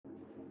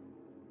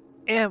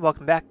And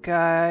welcome back,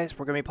 guys.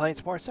 We're going to be playing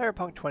some more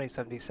Cyberpunk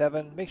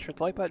 2077. Make sure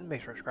to like button,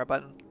 make sure to subscribe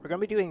button. We're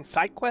going to be doing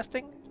side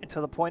questing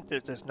until the point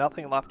that there's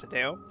nothing left to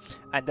do.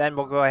 And then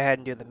we'll go ahead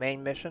and do the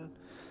main mission.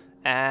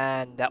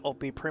 And that will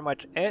be pretty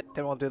much it.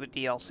 Then we'll do the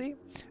DLC.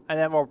 And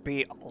then we'll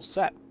be all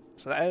set.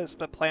 So that is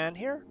the plan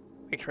here.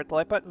 Make sure to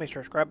like button, make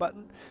sure to subscribe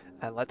button.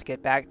 And let's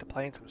get back to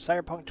playing some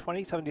Cyberpunk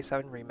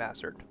 2077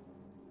 Remastered.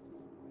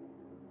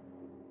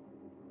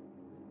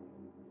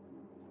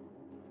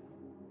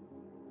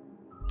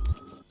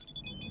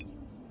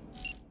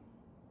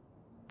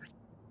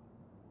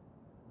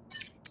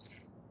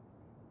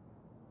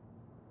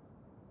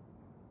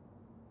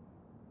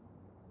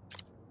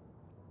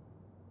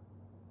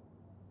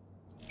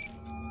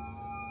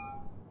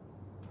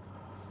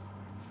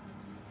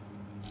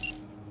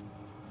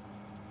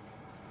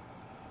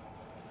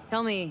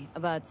 Tell me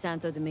about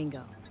Santo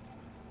Domingo.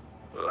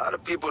 A lot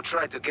of people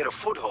tried to get a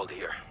foothold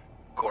here.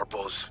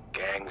 Corpos,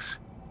 gangs.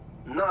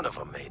 None of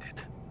them made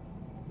it.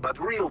 But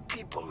real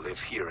people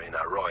live here in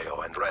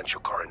Arroyo and Rancho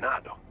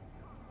Coronado.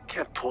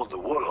 Can't pull the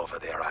wool over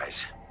their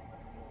eyes.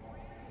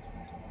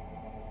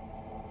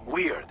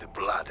 We're the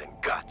blood and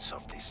guts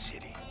of this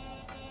city.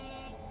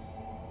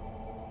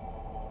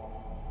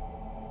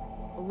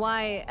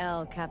 Why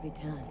El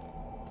Capitan?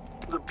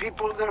 The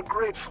people, they're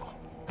grateful.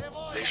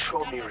 They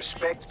show me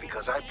respect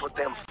because I put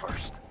them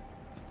first.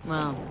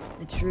 Wow,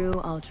 a true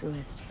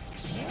altruist.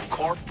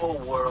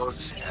 Corpo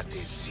world's at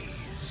the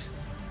seas.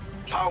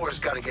 Power's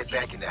gotta get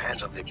back in the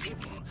hands of the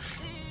people.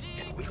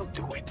 And we'll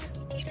do it.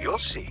 You'll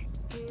see.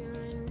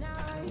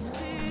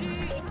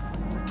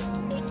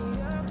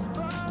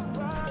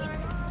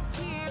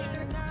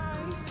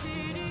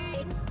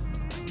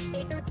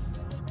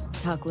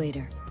 Talk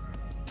later.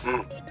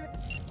 Hmm.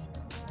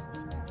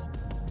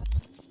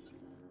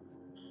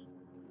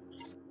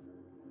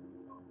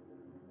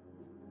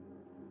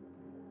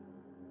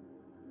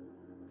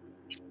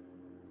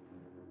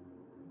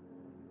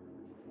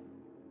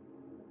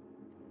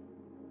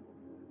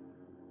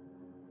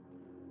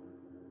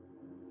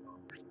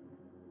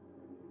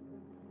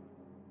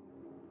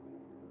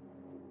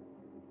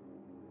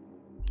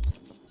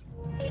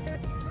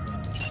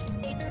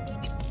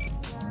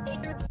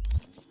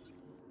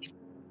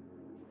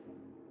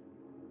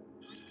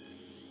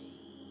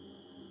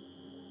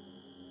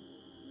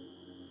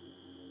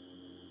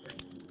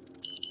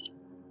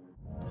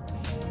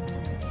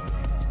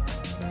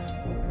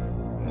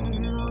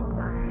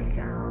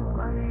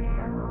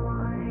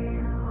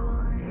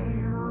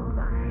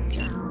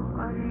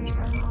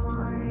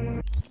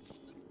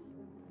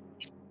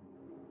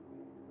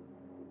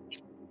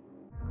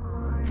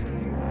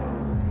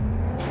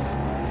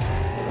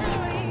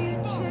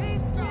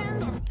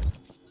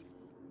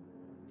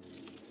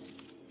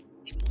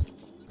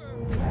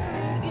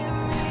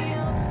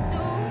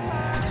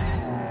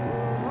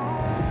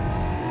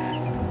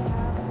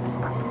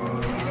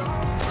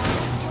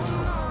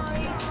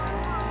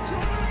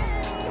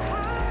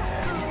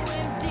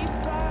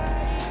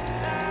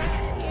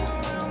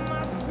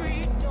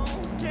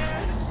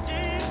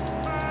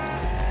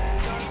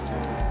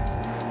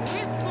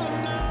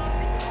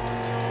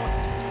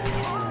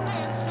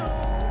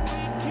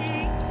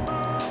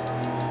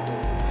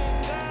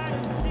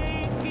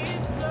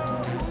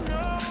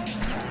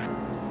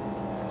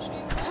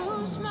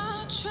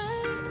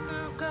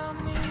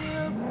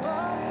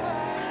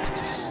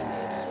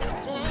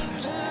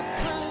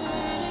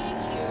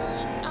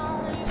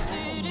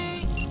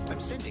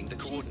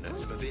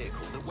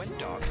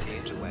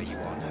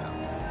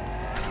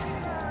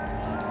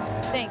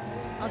 Thanks.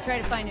 I'll try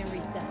to find and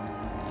reset.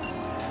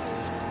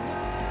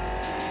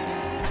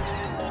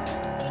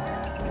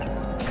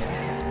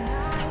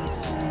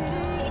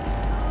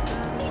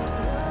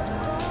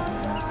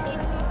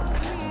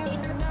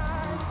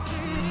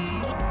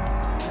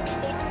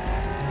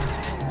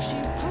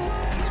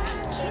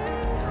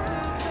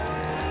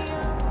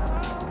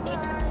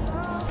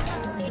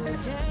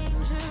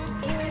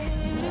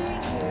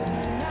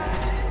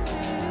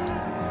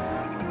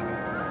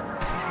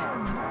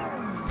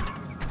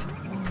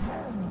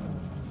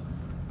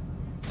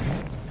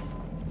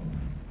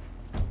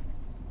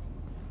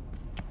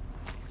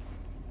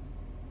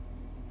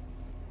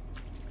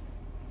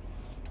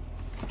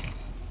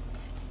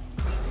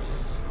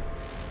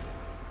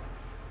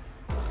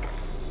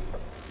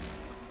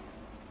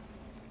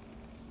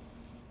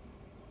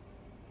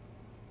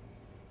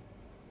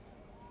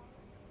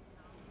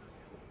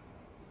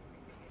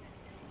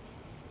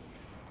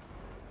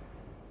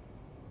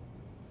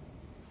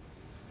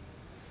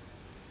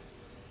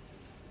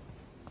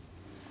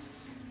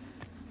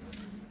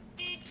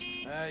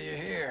 You're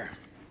here.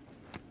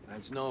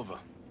 That's Nova.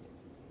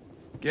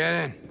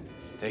 Get in.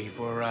 Take you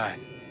for a ride.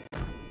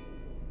 As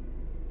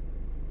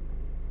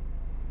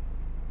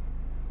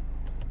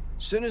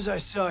soon as I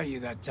saw you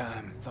that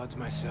time, I thought to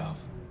myself,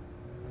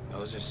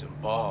 those are some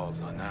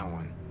balls on that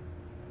one.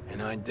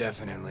 And I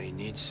definitely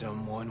need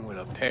someone with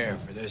a pair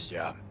for this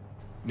job.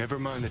 Never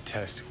mind the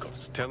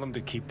testicles. Tell them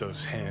to keep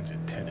those hands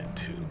attended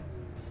to.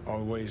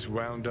 Always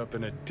wound up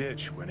in a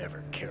ditch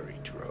whenever Carrie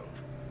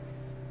drove.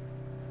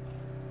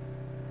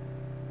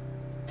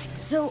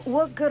 So,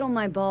 what good'll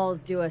my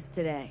balls do us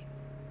today?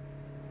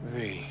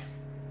 V,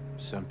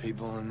 some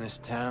people in this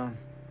town,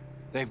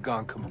 they've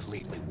gone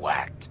completely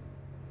whacked.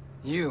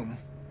 You're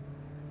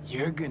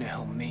gonna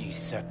help me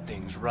set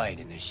things right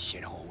in this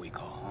shithole we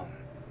call home.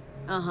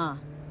 Uh-huh.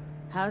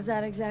 How's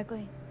that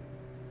exactly?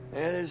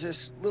 Yeah, there's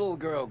this little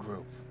girl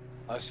group.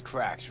 Us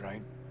cracks,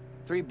 right?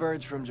 3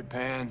 birds from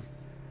Japan,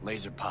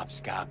 laser pop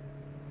scop.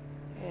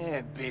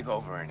 Yeah, big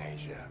over in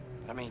Asia.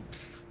 I mean,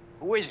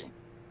 who isn't?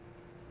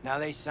 Now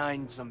they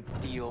signed some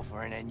deal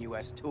for an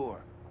NUS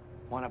tour.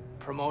 Want to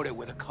promote it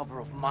with a cover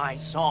of my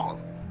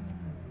song.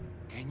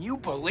 Can you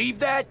believe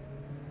that?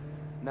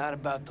 Not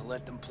about to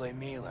let them play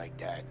me like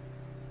that.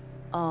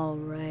 All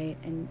right,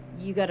 and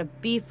you got a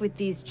beef with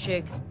these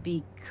chicks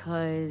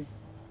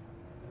because...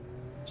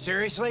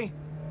 Seriously?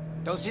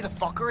 Don't see the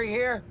fuckery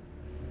here?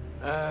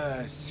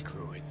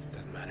 Screw it.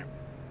 Doesn't matter.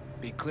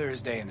 Be clear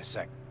as day in a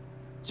sec.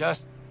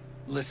 Just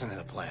listen to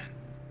the plan.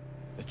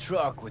 The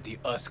truck with the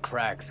Us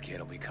Cracks kid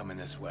will be coming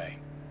this way.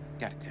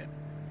 Got a tip.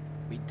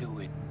 We do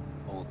it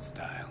old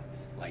style,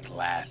 like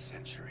last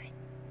century.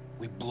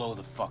 We blow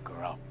the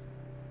fucker up.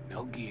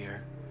 No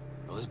gear.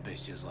 Those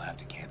bitches will have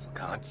to cancel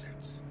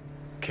concerts.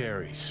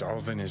 Carey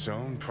solving his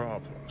own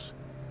problems.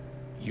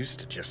 Used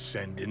to just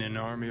send in an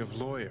army of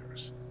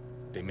lawyers.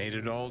 They made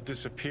it all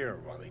disappear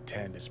while he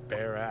tanned his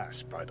bare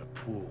ass by the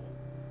pool.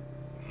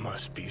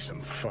 Must be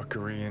some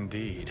fuckery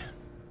indeed.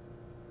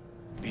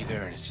 Be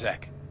there in a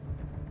sec.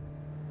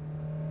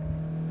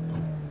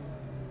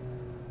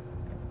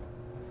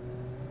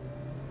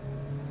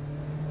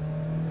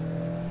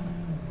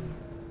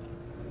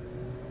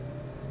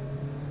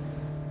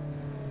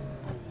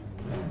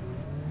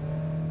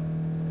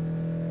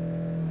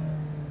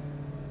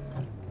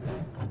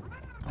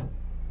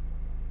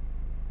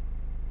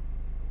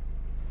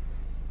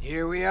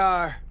 Here we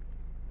are.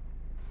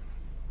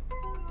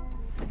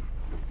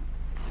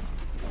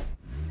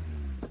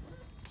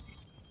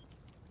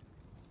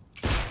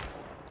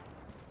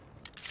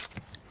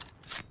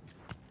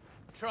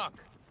 Trunk.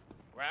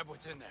 Grab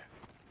what's in there.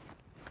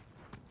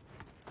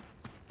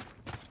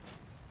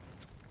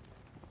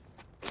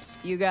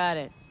 You got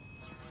it.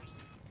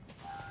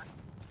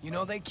 You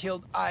know, they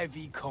killed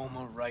Ivy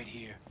Coma right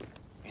here.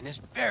 In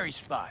this very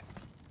spot.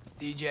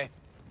 DJ,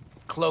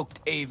 cloaked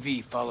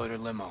AV followed her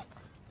limo.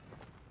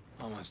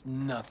 Almost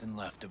nothing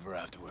left of her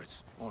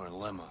afterwards, or her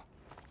limo.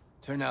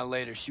 Turned out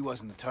later she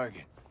wasn't the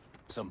target.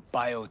 Some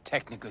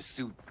Biotechnica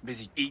suit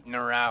busy eating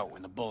her out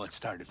when the bullets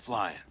started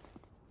flying.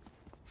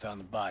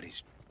 Found the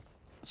bodies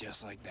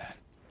just like that.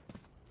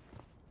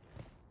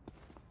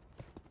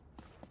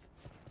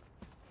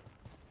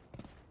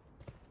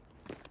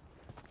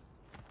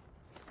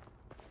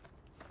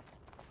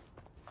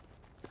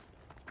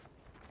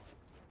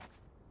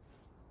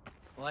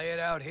 Lay it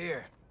out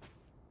here.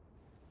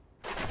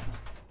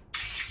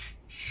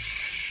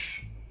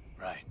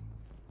 Right.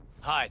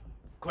 Hide.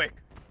 Quick.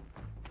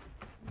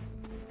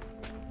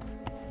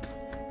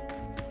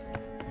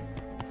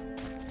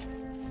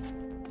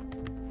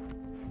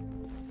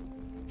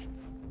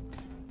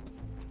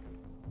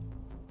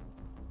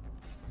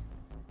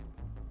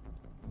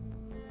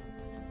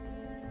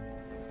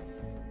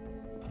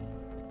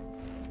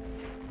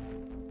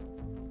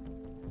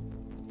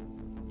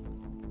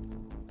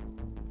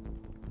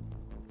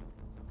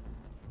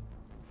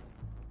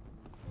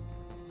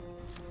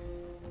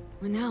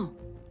 What now?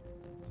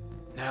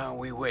 Now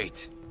we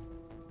wait.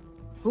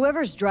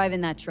 Whoever's driving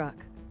that truck.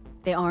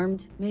 They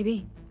armed,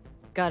 maybe?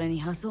 Got any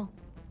hustle?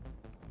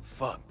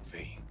 Fuck,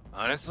 V.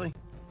 Honestly?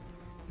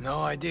 No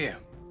idea.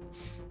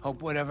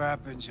 Hope whatever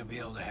happens, you'll be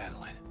able to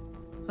handle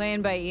it.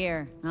 Playing by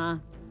ear, huh?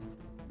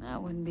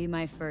 That wouldn't be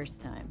my first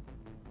time.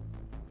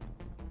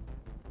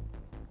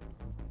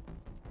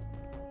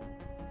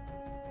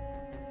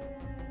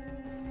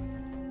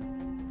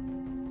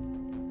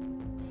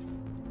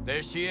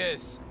 There she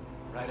is.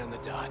 Right on the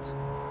dot.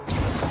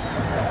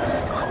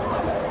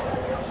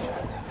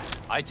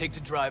 I take the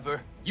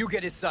driver, you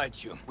get his side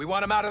shoe. We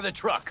want him out of the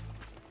truck.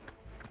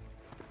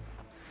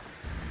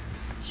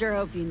 Sure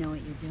hope you know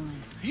what you're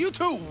doing. You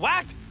two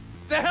whacked?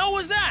 The hell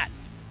was that?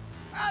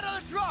 Out of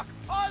the truck!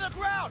 On the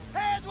ground!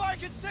 Hands where I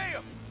can see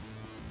him!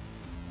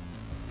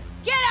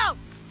 Get out!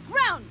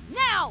 Ground,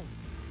 now!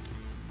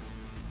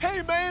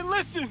 Hey man,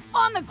 listen!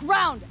 On the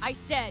ground, I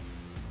said!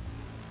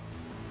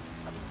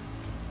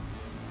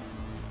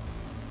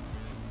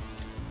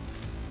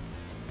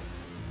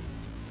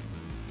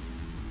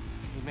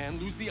 Man,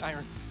 lose the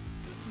iron.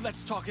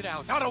 Let's talk it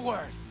out. Not a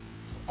word!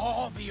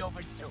 All be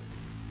over soon.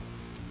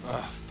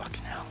 Ugh,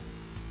 fucking hell.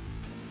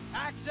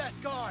 Access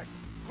guard!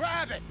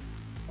 Grab it!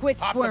 Quit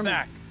Pop the squirming.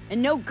 back.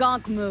 And no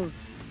gonk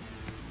moves.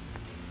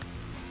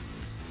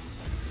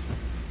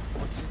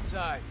 What's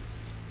inside?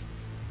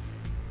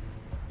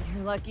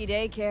 Your lucky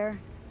day, Care.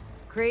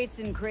 Crates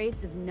and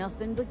crates of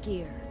nothing but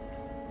gear.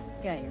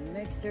 Got your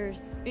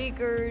mixers,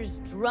 speakers,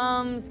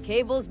 drums,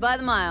 cables by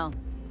the mile.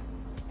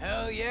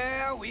 Hell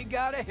yeah, we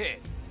got a hit.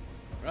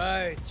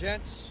 Right,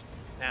 gents.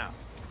 Now,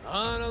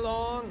 run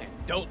along and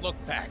don't look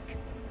back.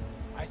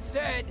 I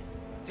said,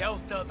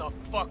 Delta the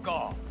fuck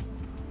off.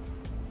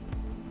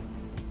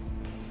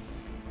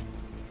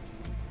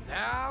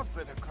 Now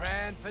for the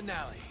grand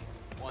finale.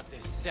 Want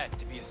this set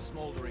to be a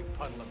smoldering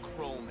puddle of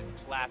chrome and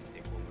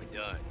plastic when we're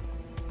done.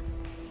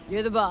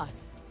 You're the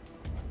boss.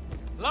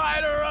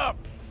 Light her up!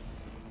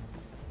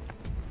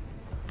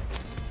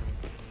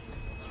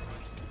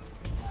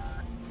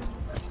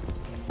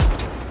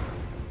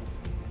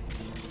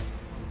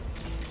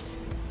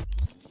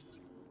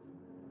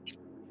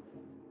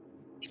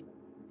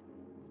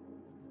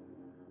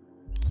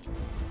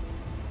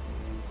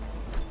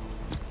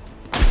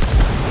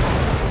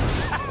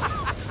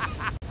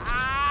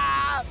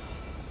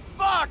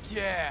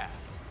 Yeah!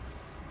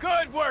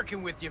 Good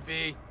working with you,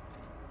 V.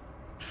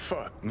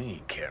 Fuck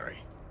me,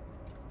 Carrie.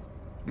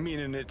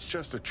 Meaning it's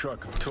just a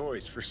truck of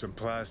toys for some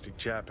plastic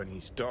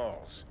Japanese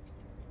dolls.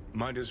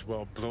 Might as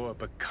well blow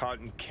up a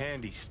cotton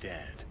candy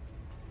stand.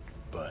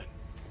 But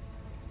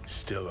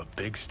still a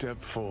big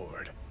step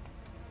forward.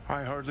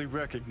 I hardly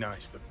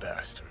recognize the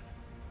bastard.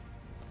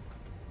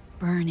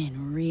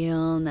 Burning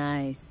real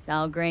nice.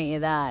 I'll grant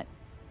you that.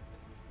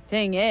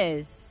 Thing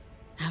is,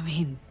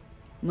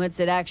 what's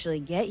it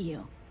actually get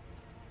you?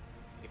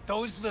 If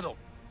those little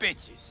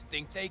bitches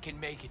think they can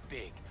make it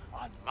big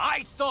on my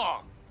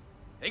song,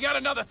 they got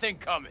another thing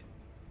coming.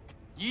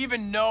 You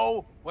even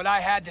know what I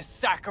had to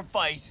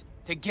sacrifice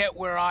to get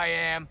where I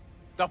am?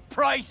 The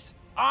price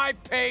I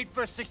paid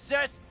for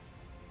success?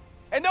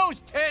 And those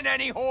 10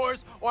 any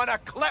whores wanna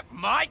clep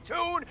my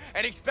tune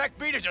and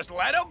expect me to just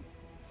let them?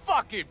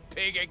 Fucking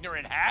pig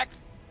ignorant hacks!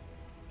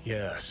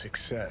 Yeah,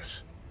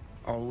 success.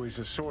 Always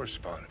a sore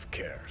spot of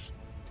cares.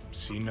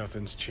 See,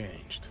 nothing's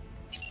changed.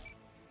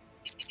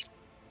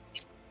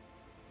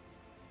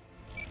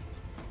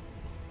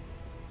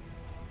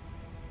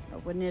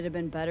 But wouldn't it have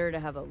been better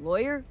to have a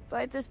lawyer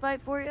fight this fight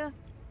for you?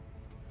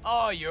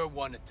 Oh, you're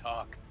one to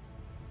talk.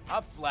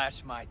 I've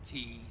flashed my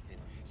teeth and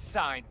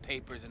signed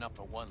papers enough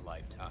for one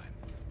lifetime.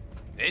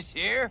 This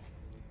here,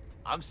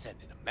 I'm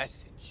sending a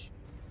message.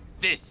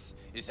 This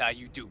is how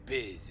you do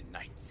biz in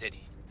Night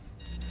City.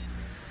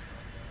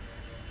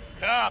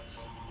 Cops!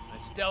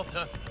 That's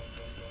Delta.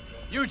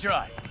 You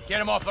drive. Get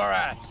him off our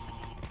ass.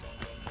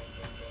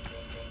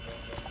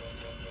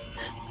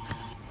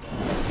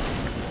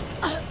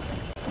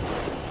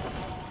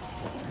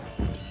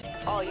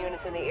 All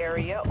units in the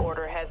area,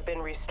 order has been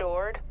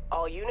restored.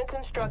 All units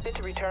instructed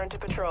to return to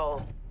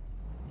patrol.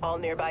 All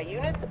nearby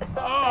units,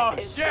 suspect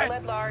is still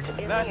at large in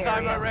the area. Last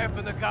time I ran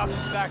from the cops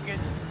was back in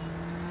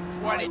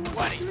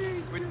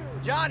 2020. With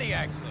Johnny,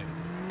 actually.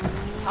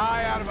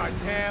 High out of our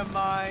damn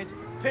minds.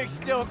 Pigs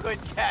still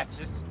couldn't catch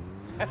us.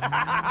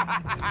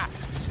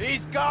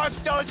 These guards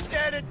don't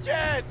stand a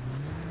chance!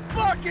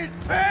 Fucking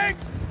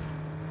pigs!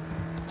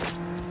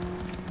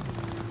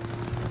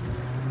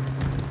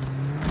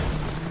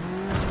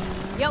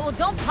 Yeah, well,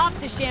 don't pop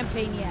the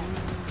champagne yet.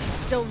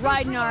 Still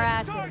riding our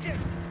asses.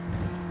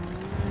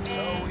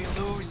 So we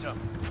lose them.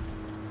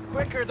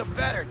 Quicker the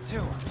better,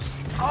 too.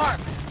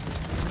 Arm!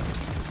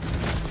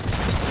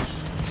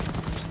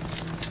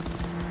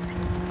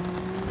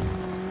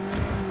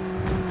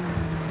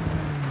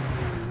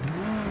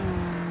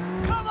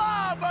 Come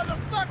on,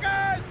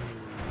 motherfuckers!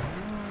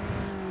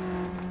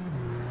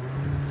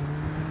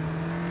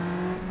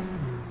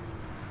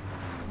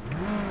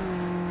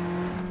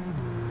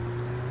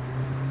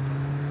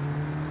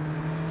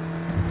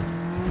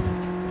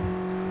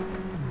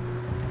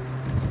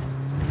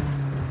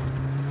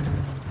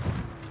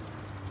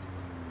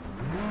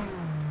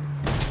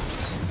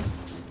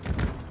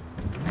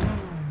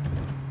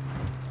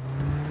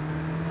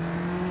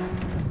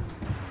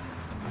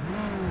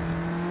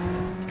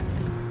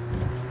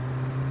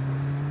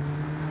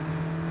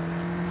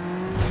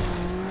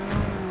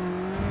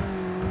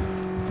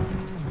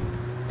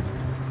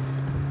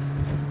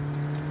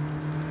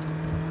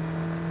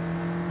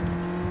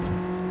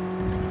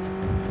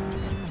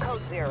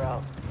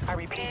 I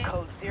repeat,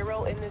 code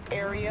 0 in this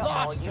area.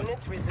 All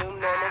units resume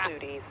normal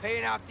duties.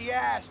 Paying out the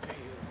ass for you,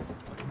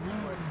 but it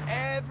was worth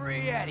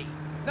every eddy.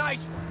 Nice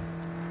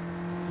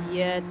one.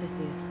 Yet to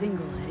see a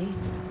single Eddie.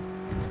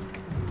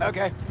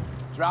 Okay,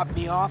 drop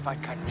me off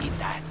at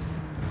Carnitas.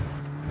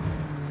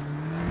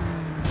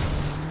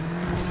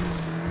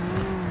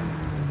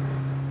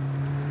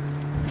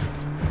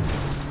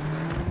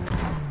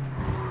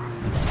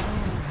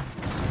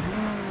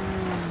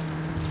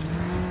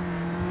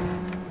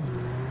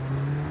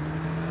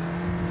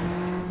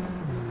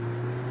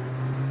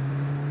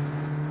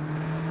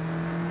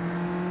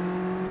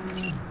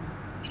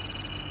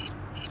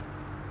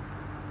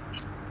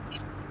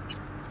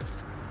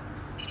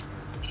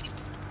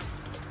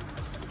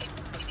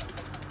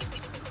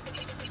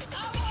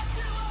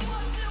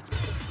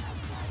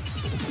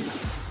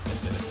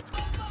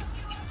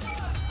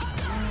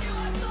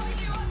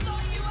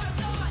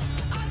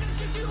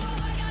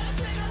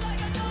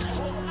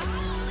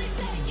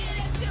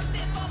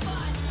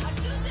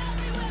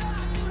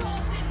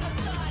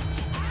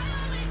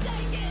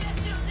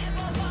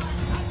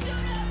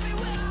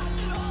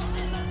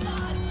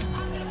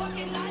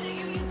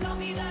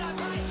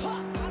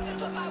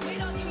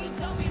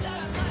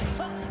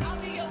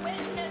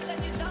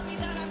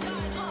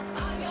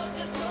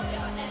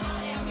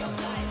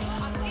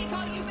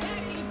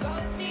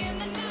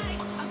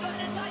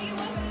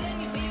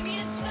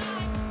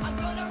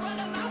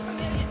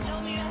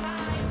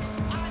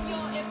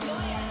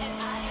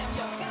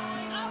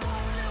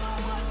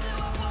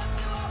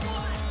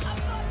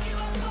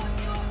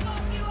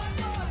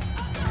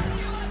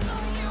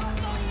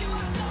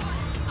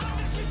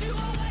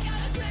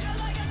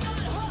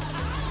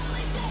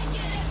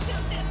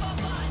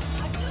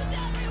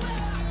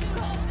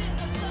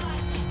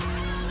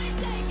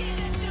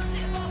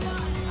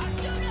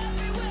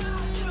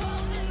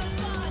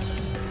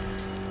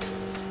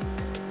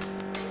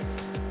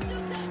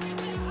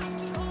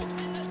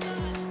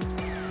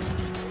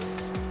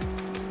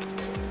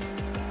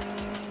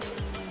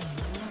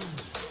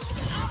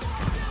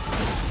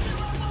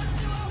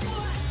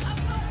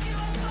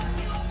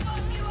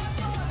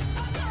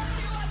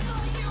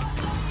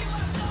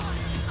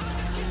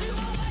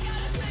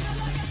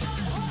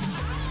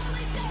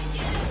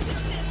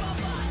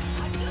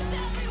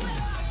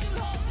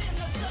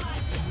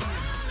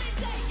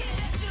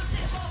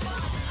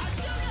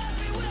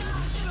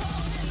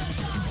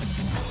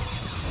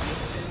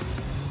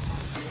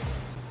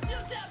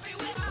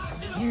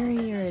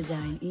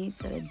 Eurodyne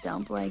eats at a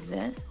dump like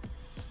this?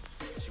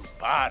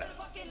 Chupata.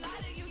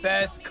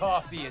 Best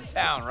coffee in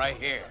town right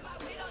here.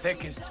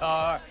 Thick as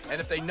tar, and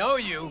if they know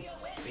you,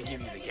 they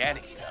give you the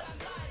organic stuff.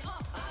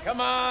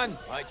 Come on,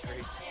 my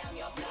treat.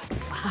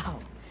 Wow.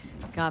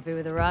 Coffee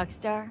with a rock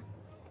star?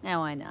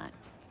 Now why not?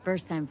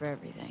 First time for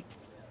everything.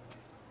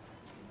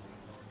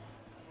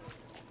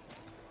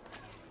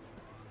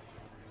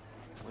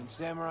 When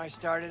Samurai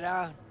started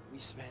out, we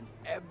spent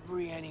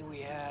every penny we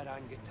had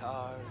on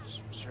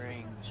guitars,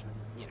 strings,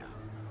 you know.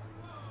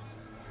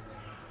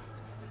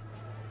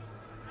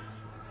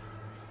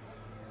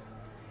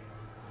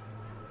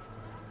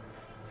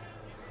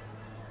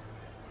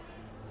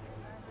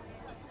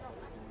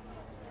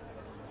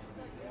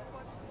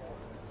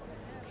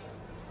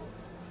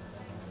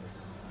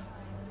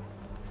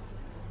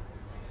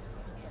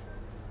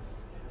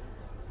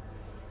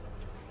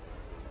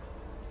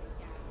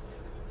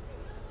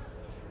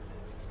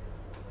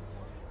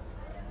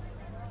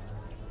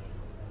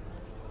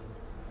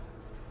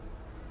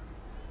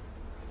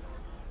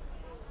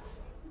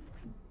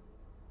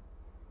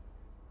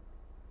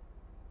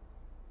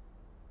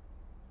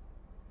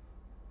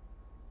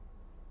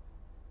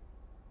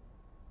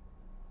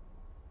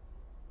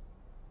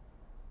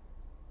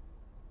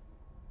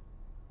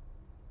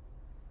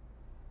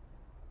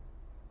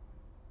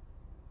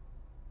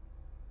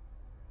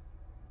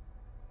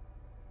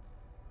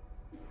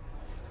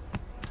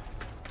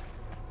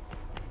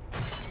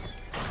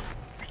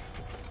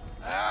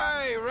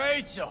 Hey,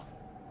 Rachel!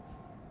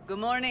 Good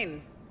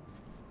morning.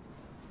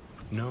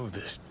 Know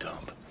this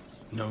dump.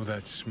 Know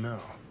that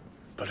smell.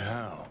 But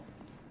how?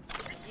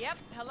 Yep,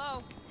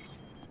 hello.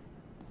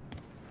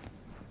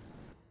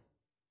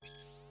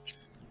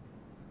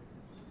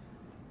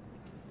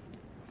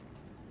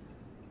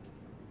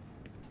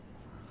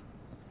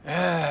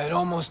 Had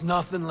almost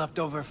nothing left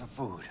over for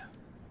food.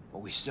 But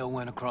we still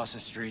went across the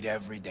street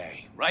every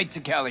day, right to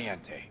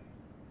Caliente.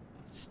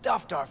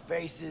 Stuffed our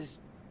faces,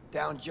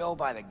 down Joe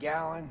by the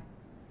gallon.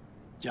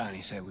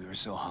 Johnny said we were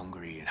so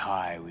hungry and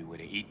high we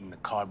would have eaten the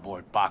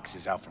cardboard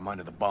boxes out from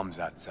under the bums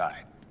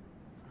outside.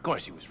 Of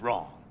course, he was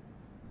wrong.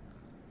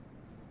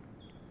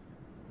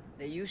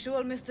 The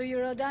usual, Mr.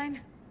 Eurodyne?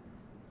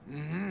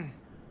 Mm-hmm.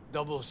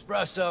 Double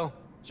espresso,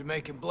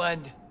 Jamaican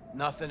blend,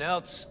 nothing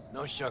else,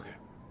 no sugar.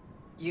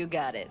 You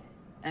got it.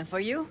 And for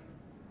you?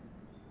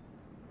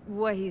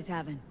 What he's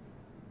having.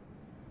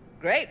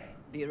 Great.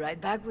 Be right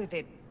back with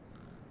it.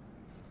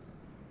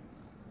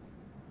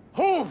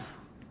 Whew!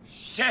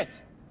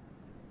 Shit!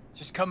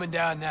 Just coming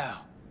down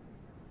now.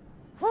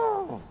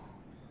 Whew!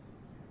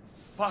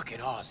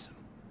 Fucking awesome.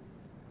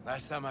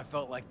 Last time I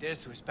felt like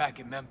this was back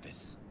in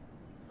Memphis.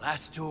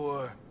 Last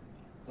tour,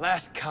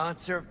 last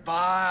concert,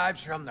 vibes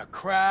from the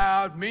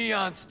crowd, me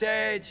on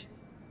stage.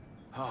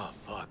 Oh,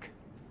 fuck.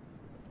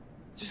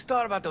 Just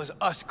thought about those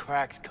us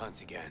cracks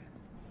cunts again.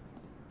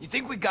 You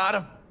think we got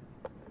them?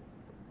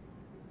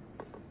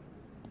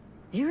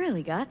 They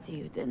really got to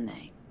you, didn't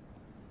they?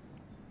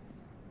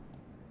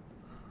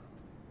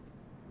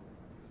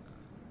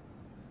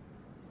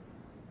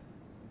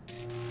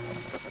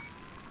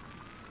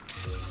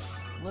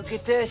 Look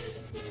at this.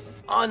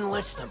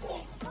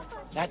 Unlistenable.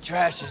 That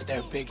trash is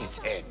their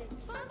biggest hit.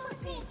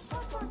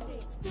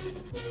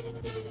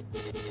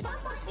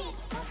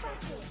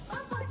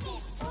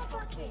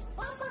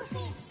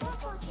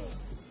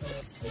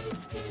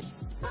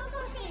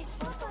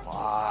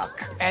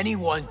 Fuck.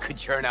 Anyone could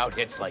churn out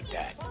hits like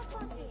that.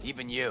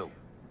 Even you.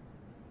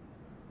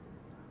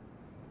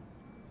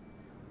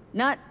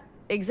 Not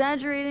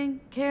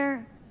exaggerating,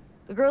 Care.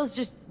 The girls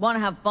just want to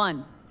have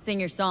fun, sing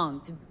your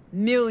song to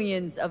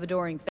millions of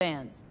adoring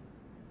fans.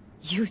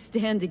 You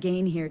stand to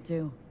gain here,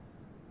 too.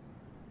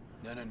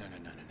 No.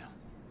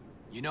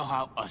 You know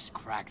how us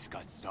cracks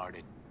got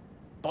started?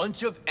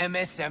 Bunch of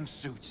MSM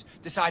suits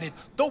decided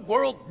the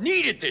world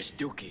needed this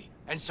dookie,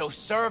 and so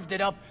served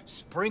it up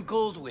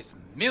sprinkled with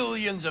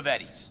millions of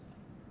eddies.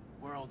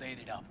 World ate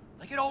it up,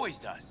 like it always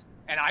does.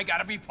 And I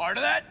gotta be part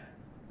of that?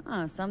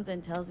 Oh,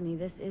 something tells me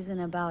this isn't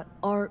about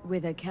art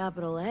with a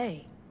capital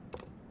A.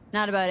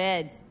 Not about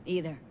Eds,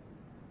 either.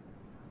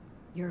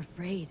 You're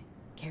afraid,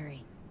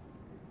 Carrie.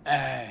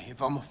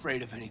 If I'm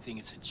afraid of anything,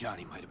 it's that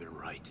Johnny might have been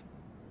right.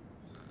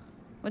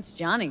 What's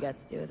Johnny got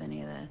to do with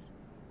any of this?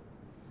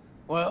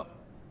 Well,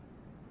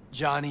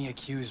 Johnny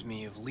accused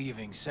me of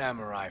leaving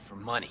Samurai for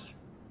money.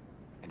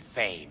 And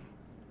fame.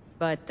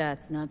 But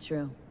that's not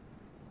true.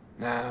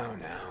 No,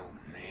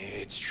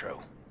 it's true.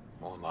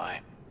 Won't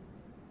lie.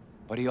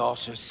 But he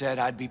also said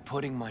I'd be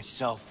putting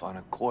myself on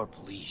a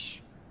corp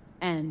leash.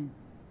 And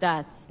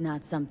that's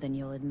not something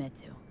you'll admit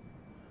to.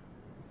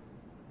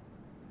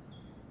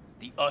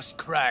 The us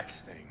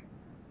cracks thing.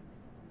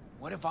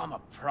 What if I'm a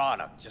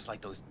product just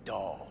like those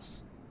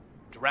dolls?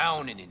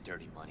 Drowning in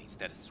dirty money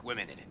instead of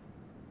swimming in it.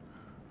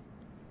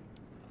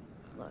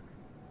 Look,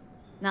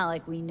 not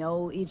like we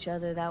know each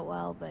other that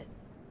well, but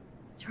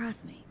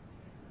trust me.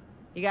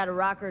 You got a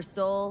rocker's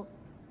soul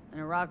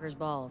and a rocker's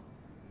balls.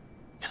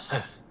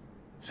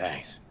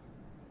 Thanks.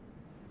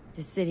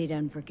 The city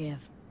doesn't forgive.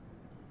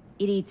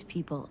 It eats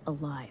people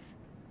alive.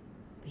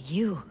 But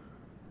you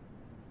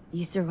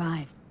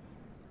survived.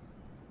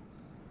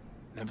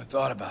 Never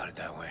thought about it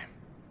that way.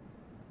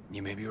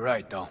 You may be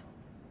right, though.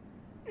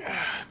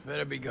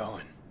 Better be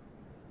going.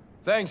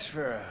 Thanks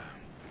for,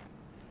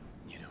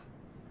 you know.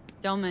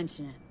 Don't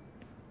mention it.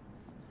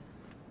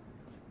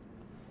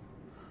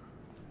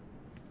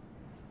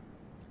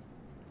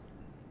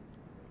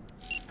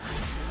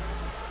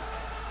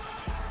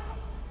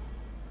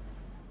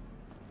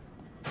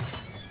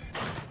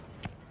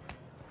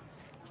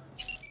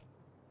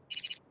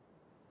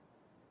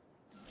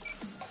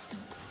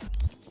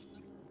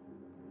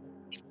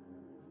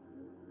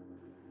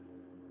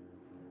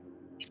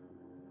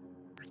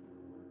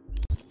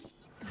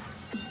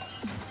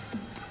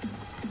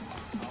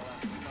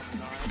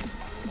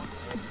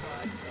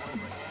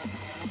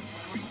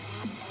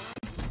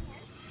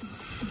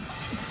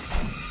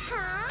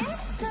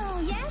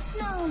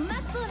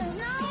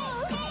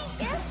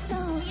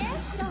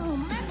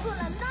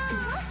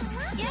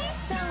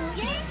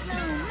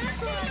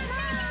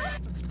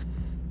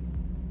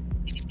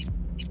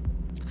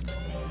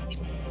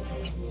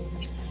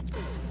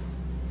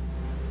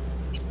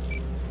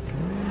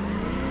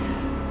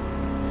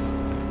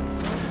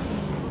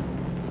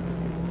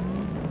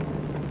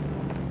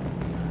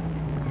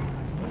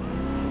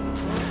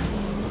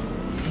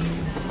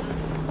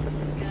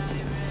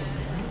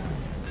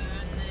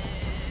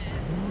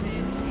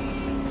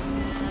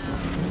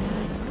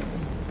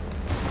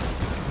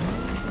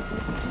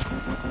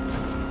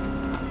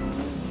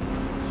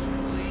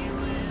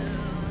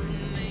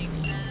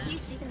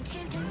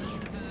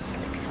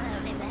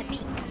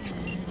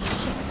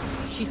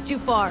 She's too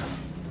far.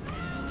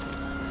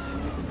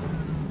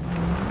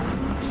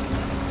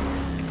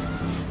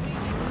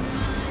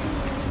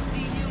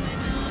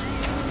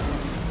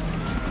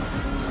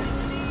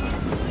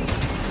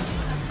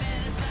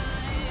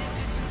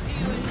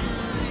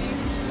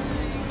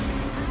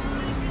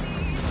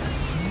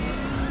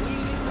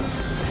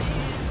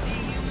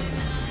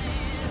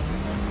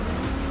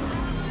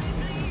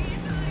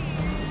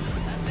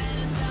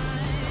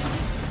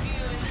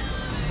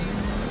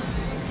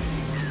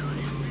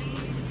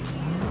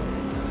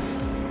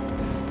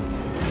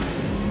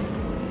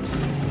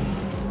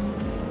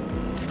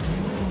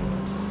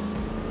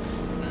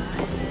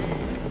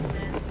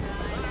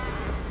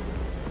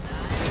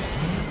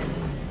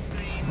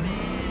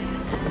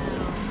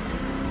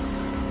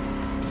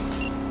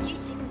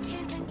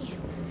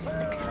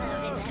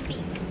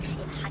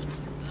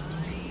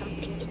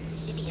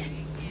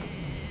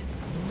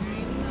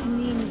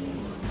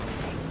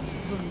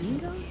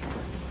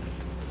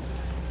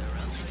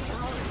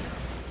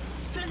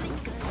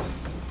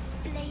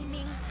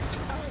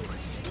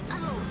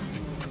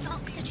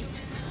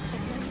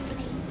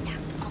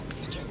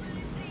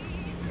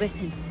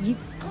 Listen, you...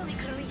 Call me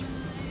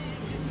Clarice.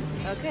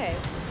 Okay,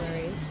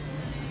 Clarice.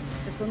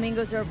 The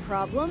flamingos are a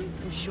problem,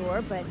 I'm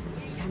sure, but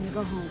it's time to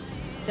go home.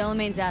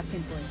 Delamain's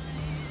asking for you.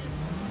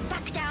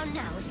 Back down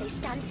now as they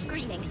stand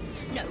screaming.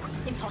 No,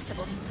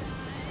 impossible.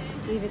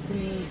 Leave it to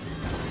me.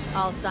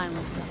 I'll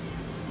silence them.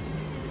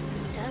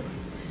 So,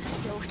 a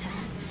slaughter.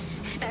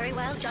 Very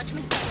well,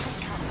 judgment day has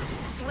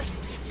come.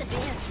 Swift,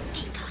 severe,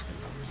 deeper.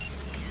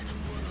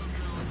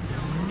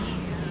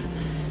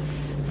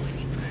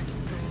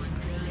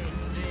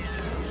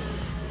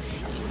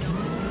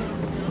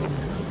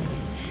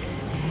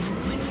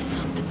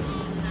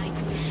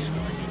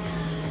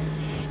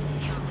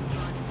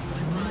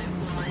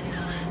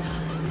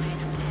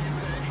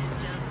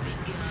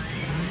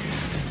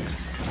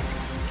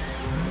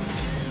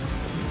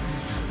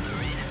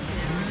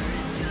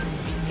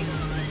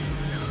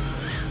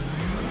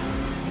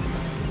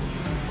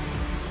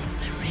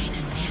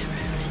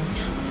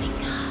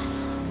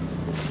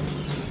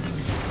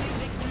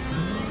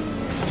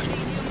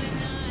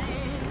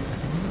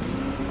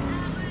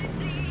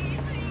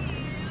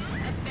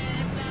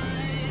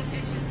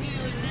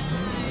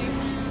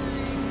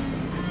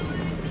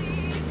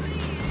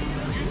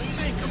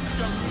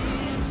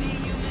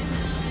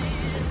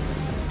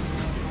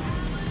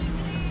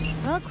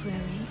 Well,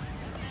 Clarice,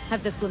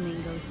 have the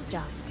flamingos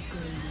stopped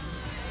screaming?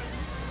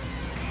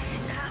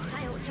 Perhaps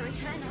I ought to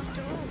return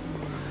after all.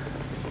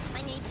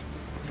 I need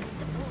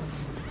support.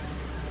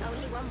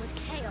 Only one with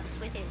chaos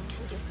within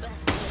can give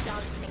birth to a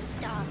dancing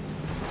star.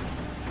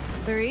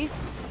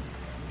 Clarice?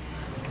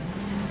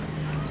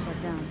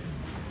 Shut down.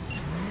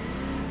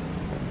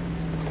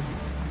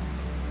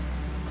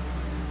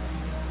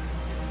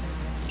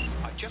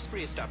 I've just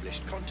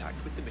re-established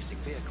contact with the missing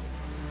vehicle.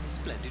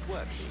 Splendid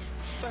work, V.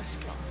 First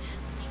class.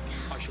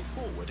 I shall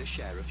forward a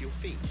share of your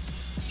fee.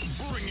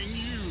 Bringing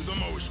you the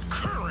most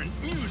current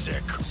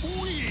music.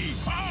 We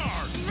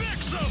are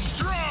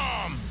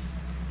Vixelstrom!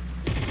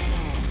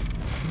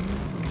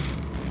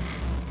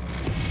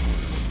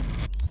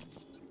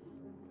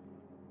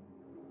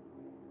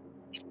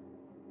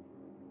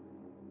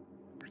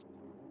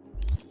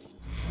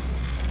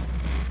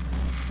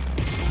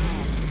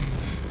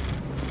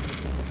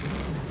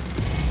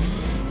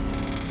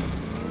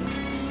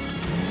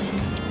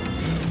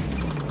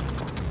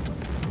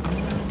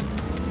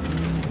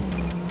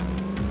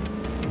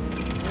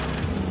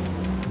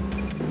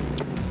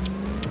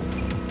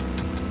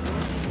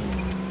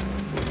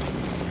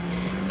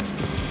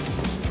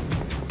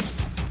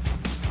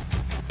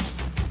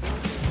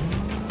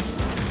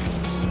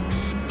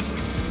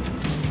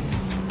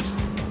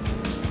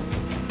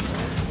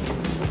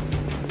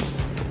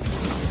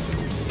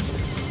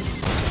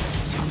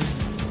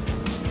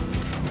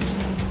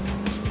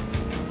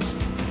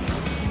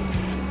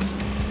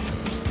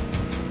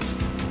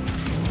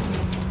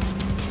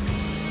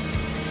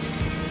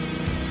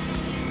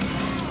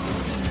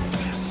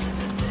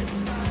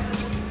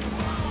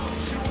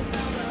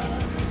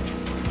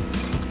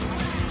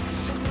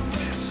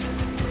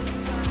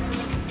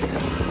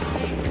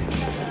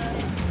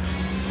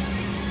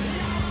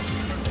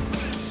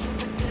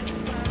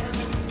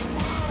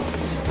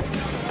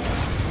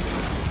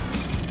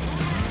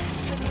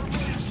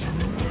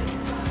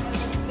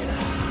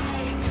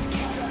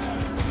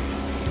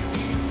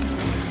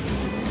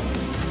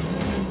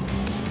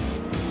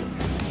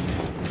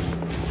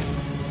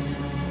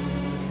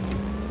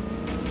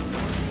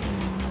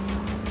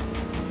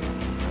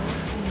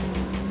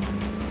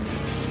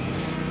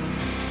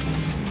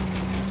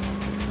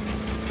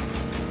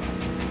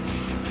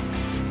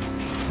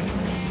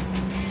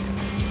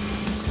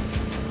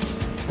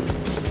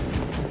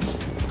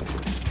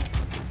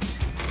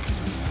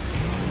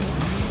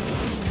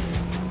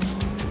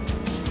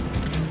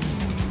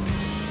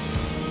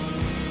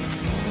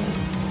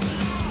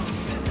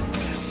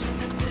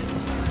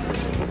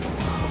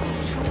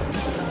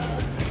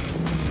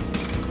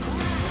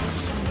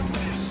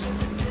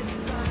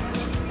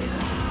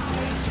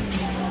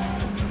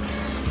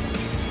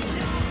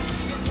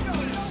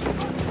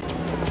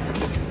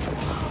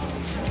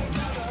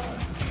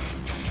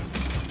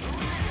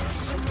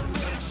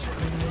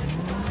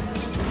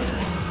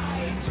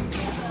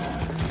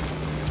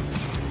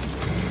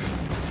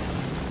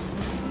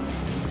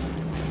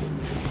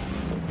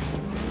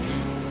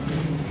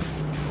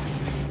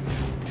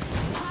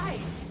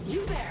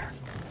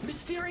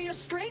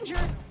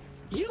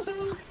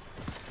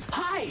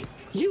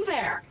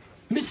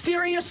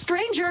 mysterious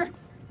stranger!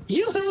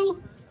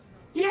 Yoo-hoo!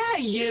 Yeah,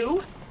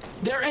 you!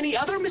 There any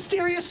other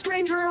mysterious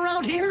stranger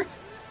around here?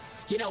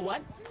 You know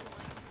what?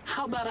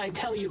 How about I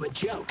tell you a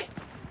joke?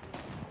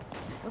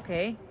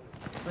 Okay.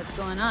 What's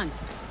going on?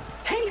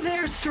 Hey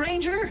there,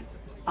 stranger!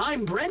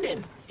 I'm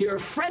Brendan, your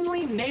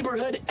friendly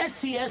neighborhood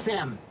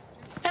SCSM,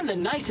 and the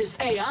nicest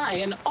AI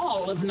in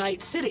all of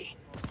Night City.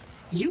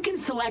 You can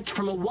select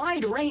from a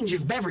wide range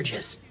of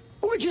beverages,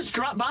 or just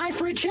drop by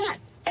for a chat,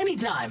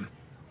 anytime.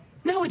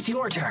 Now it's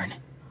your turn.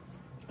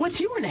 What's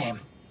your name?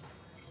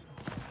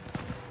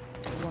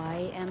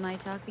 Why am I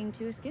talking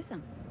to a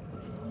schism?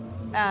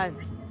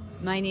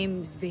 My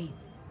name's V.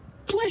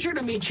 Pleasure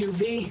to meet you,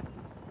 V.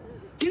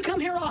 Do you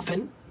come here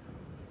often?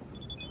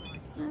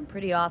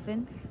 Pretty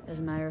often, as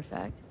a matter of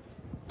fact.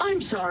 I'm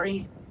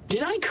sorry.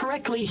 Did I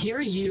correctly hear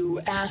you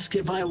ask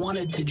if I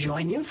wanted to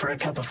join you for a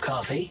cup of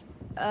coffee?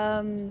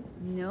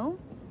 No?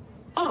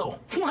 Oh,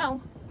 well,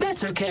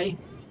 that's okay.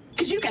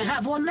 'Cause you can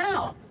have one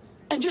now.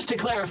 And just to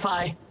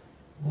clarify,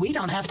 we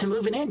don't have to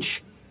move an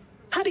inch.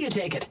 How do you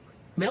take it?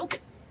 Milk?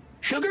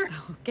 Sugar?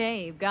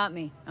 Okay, you've got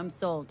me. I'm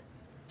sold.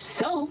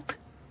 Sold?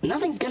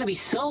 Nothing's gonna be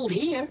sold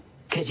here.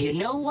 'Cause you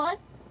know what?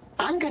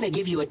 I'm gonna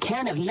give you a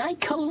can of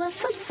Night Cola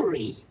for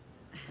free.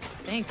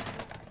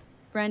 Thanks.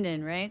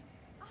 Brendan, right?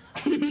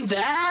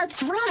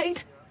 That's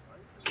right!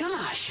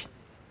 Gosh,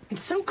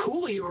 it's so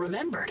cool you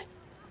remembered.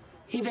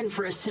 Even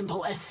for a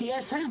simple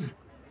SCSM.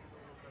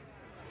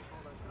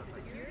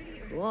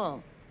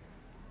 Cool.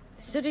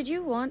 So did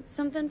you want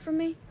something from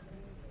me?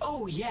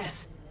 Oh,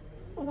 yes.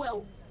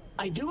 Well,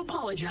 I do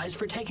apologize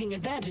for taking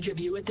advantage of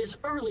you at this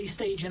early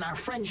stage in our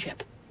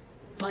friendship.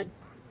 But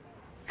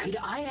could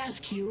I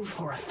ask you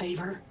for a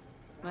favor?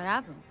 What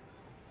happened?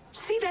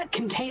 See that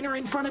container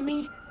in front of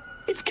me?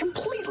 It's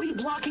completely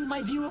blocking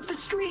my view of the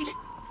street,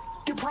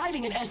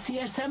 depriving an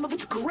SCSM of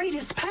its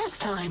greatest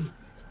pastime.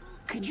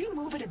 Could you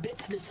move it a bit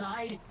to the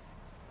side?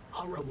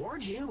 I'll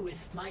reward you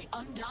with my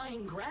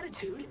undying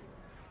gratitude,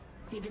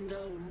 even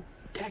though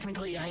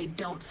technically I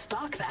don't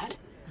stock that.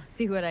 I'll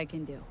see what I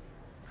can do.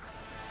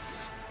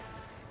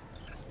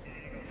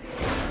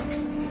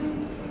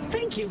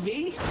 Thank you,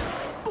 V.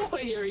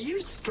 Boy, are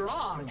you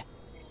strong.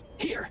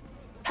 Here,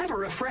 have a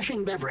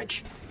refreshing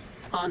beverage.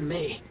 On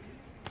me.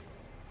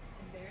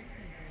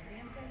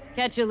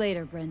 Catch you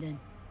later, Brendan.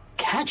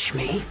 Catch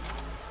me?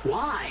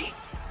 Why?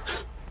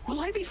 Will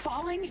I be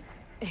falling?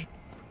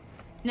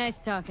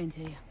 Nice talking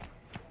to you.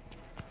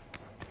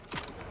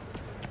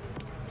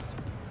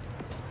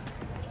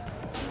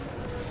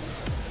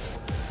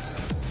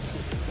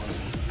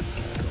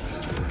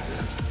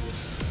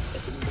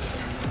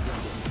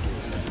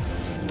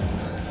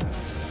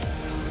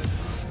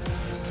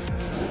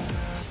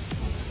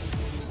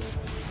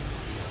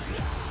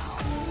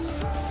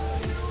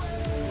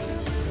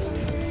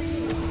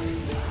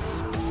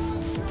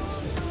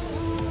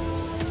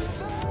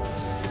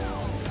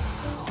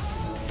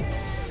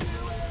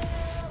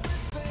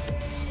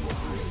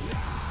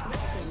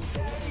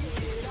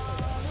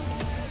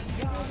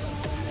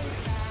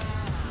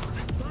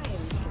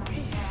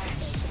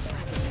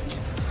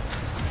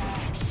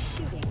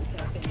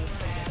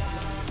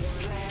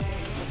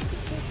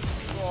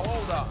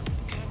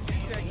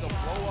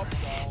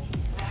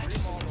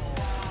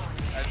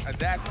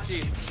 That's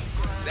cheating.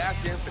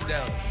 That's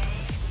infidelity.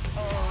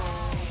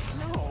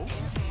 No.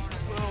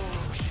 Well,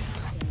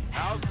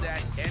 how's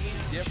that any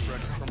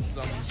different from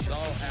some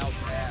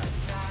dollhouse ass?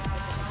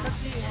 Because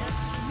she has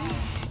me,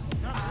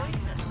 not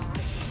Layton.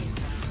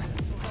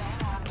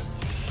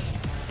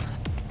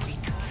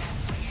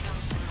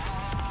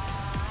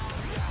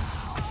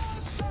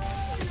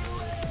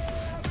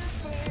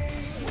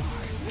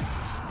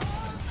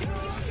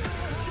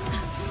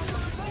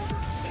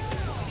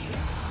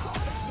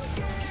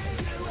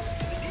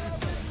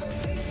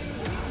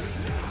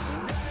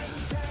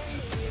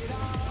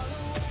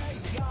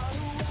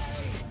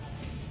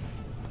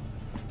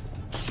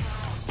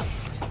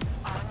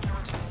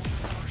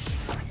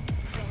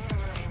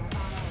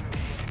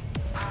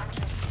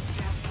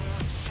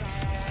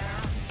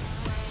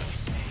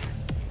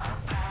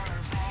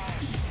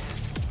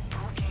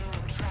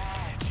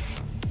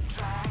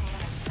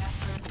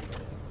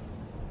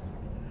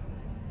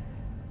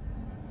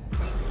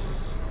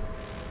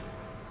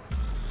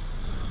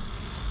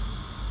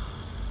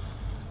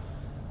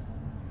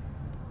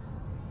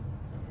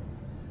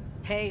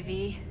 Hey,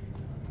 V.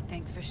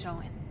 Thanks for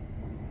showing.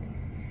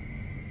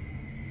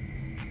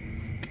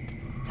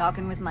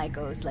 Talking with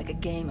Maiko's like a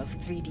game of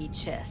 3D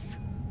chess.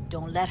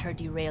 Don't let her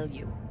derail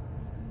you.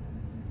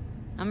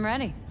 I'm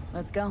ready.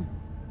 Let's go.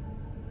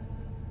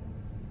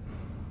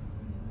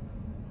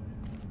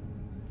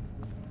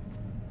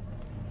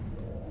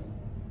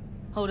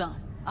 Hold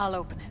on. I'll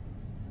open it.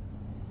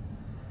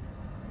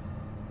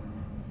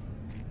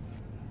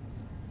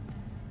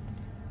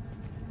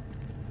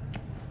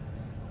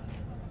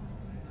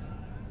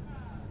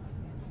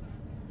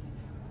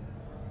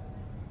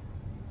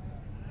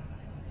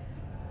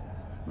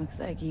 Looks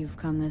like you've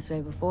come this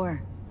way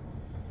before.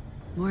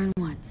 More than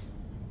once.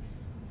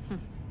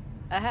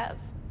 I have.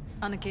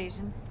 On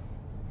occasion.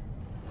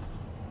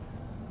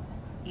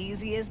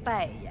 Easy as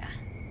paella.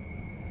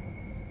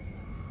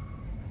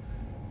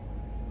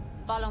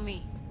 Follow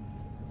me.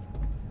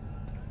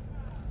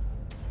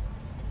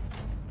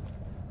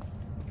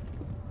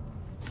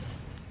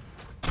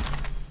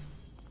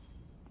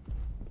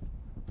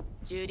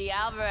 Judy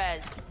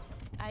Alvarez.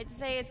 I'd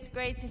say it's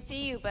great to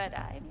see you, but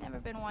I've never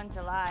been one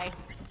to lie.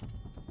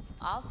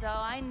 Also,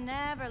 I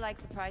never like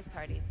surprise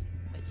parties,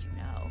 but you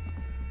know.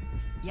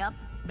 Yup,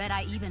 bet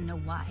I even know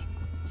why.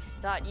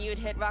 Thought you'd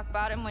hit rock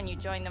bottom when you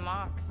joined the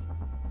Mox.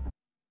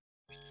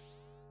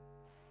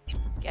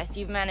 Guess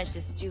you've managed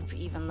to stoop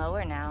even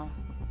lower now.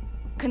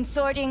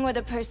 Consorting with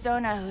a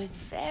persona who is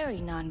very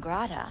non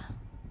grata.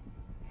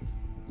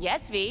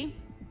 Yes, V.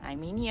 I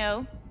mean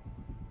you.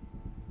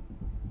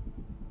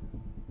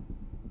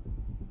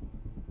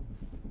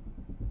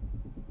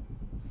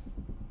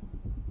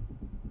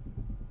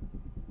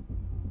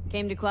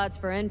 Came to Clouds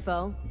for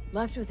info,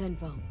 left with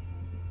info.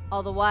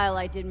 All the while,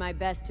 I did my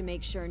best to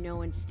make sure no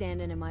one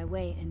standing in my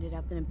way ended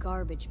up in a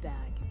garbage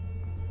bag.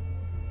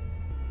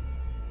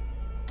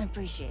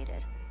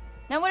 Appreciated.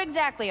 Now what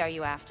exactly are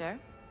you after?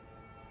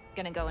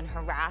 Gonna go and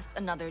harass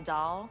another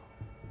doll?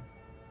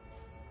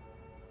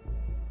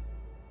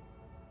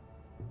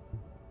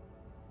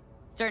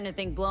 Starting to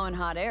think blowing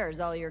hot air is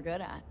all you're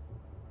good at.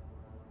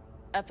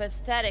 A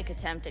pathetic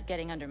attempt at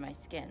getting under my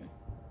skin.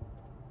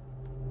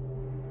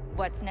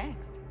 What's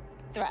next?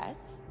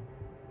 Threats?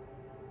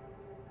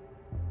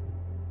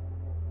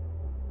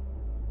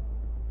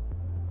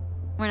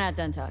 We're not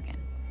done talking.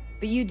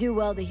 But you do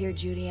well to hear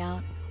Judy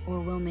out, or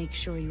we'll make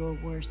sure your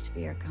worst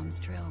fear comes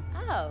true.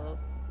 Oh,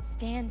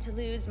 stand to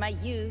lose my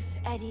youth,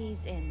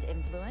 eddies, and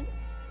influence?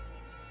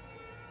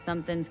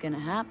 Something's gonna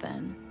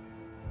happen,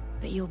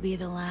 but you'll be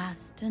the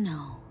last to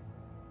know.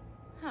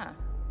 Huh.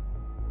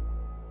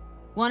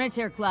 Want to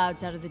tear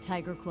Clouds out of the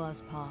Tiger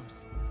Claw's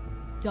paws.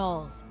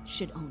 Dolls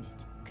should own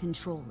it,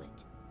 control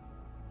it.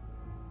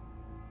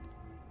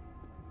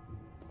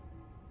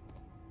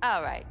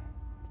 Alright.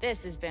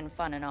 This has been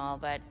fun and all,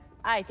 but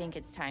I think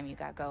it's time you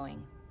got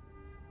going.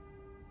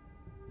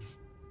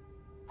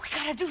 We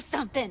gotta do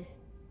something,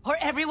 or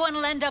everyone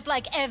will end up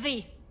like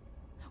Evie.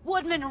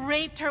 Woodman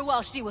raped her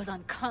while she was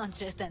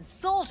unconscious, then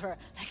sold her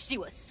like she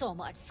was so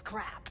much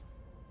scrap.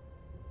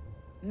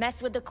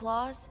 Mess with the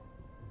claws?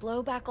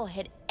 Blowback will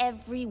hit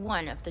every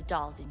one of the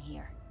dolls in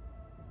here.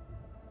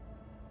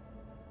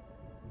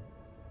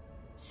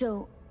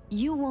 So,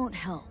 you won't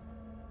help?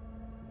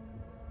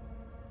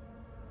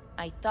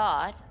 I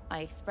thought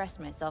I expressed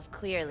myself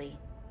clearly.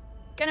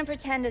 Gonna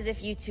pretend as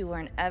if you two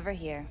weren't ever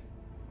here.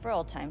 For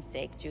old time's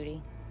sake,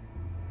 Judy.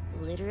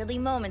 Literally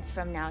moments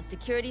from now,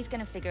 security's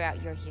gonna figure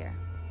out you're here.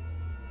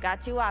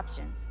 Got two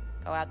options.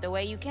 Go out the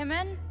way you came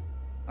in,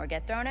 or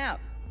get thrown out.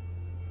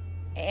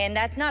 And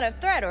that's not a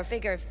threat or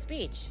figure of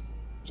speech.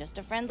 Just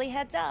a friendly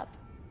heads up.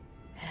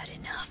 Had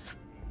enough.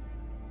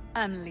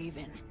 I'm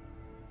leaving.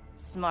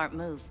 Smart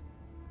move.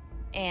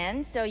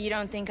 And so you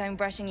don't think I'm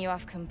brushing you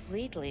off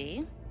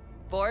completely,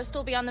 Forrest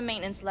will be on the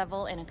maintenance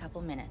level in a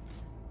couple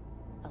minutes.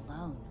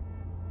 Alone.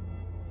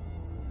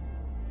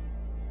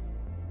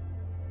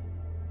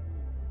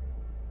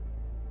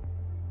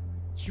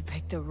 You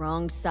picked the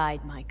wrong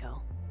side,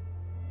 Maiko.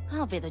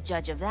 I'll be the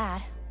judge of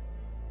that.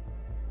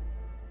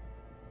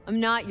 I'm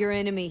not your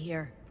enemy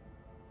here.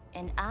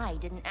 And I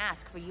didn't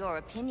ask for your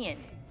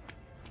opinion.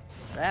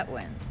 That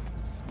went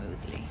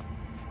smoothly.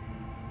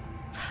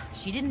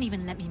 She didn't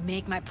even let me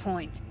make my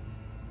point.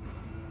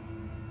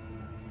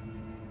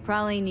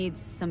 Probably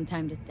needs some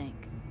time to think.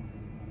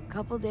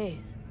 Couple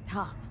days,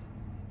 tops.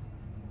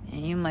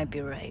 And you might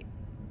be right.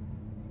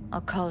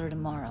 I'll call her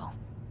tomorrow.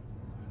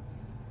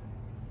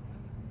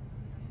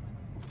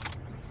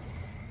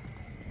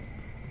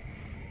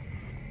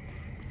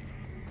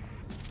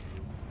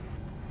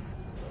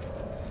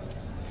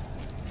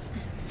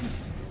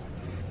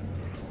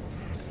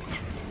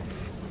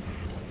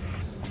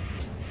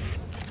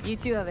 You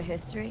two have a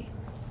history?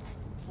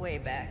 Way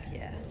back,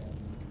 yeah.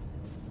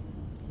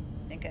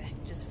 I think I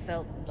just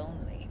felt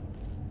lonely.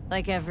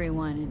 Like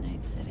everyone in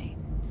Night City.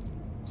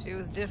 She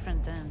was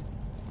different then.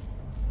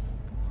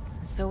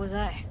 And so was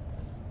I.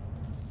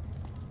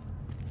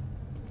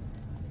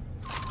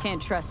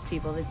 Can't trust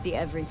people that see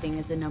everything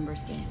as a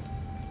numbers game.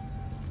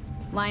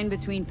 Line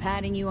between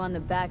patting you on the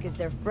back as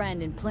their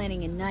friend and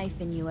planting a knife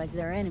in you as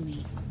their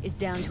enemy is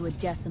down to a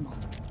decimal.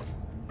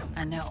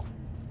 I know.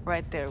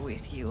 Right there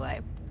with you,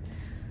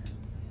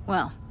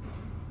 well,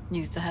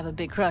 used to have a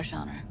big crush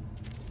on her.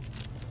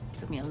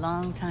 Took me a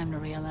long time to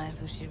realize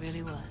who she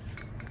really was.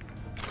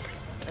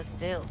 But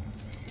still.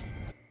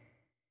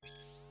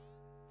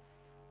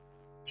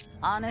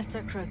 Honest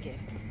or crooked,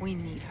 we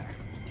need her.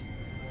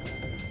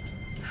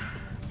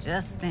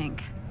 Just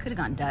think, could've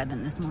gone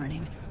diving this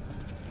morning.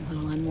 A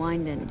little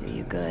unwinding do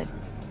you good.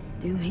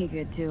 Do me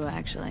good too,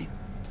 actually.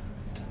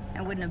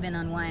 I wouldn't have been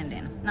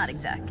unwinding, not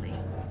exactly.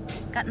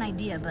 Got an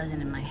idea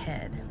buzzing in my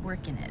head,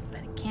 working it,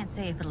 but I can't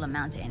say if it'll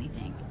amount to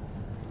anything.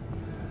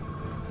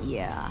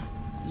 Yeah,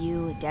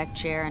 you, a deck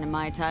chair, and a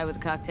Mai Tai with a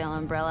cocktail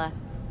umbrella.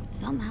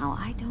 Somehow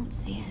I don't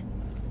see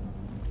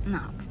it.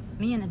 No,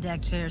 Me in the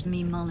deck chairs,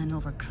 me mulling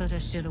over coulda,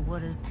 shoulda,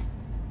 wouldas.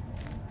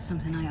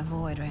 Something I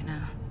avoid right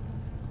now.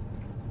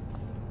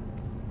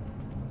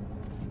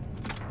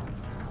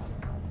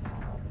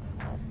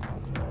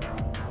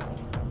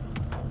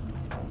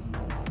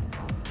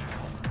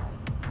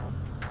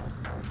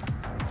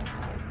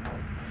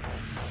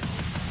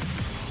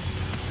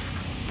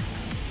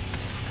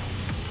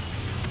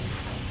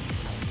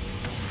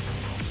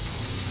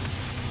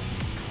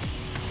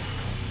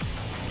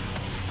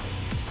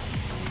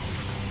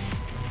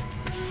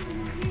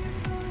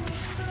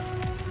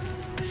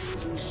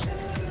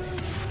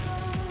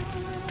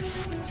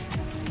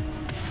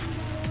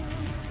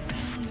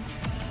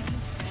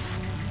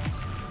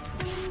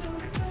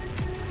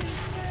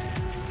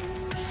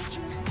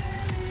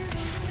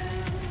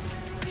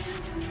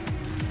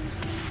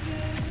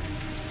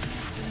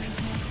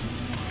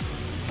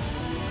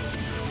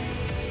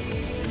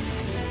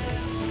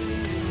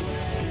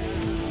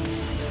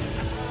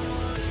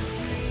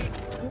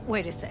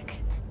 Wait a sec.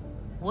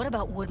 What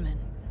about Woodman?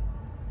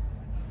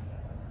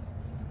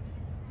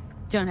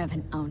 Don't have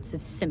an ounce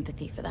of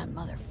sympathy for that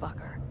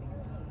motherfucker.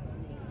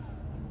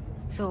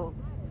 So,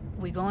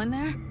 we going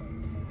there?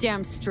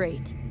 Damn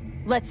straight.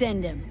 Let's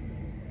end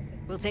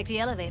him. We'll take the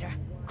elevator.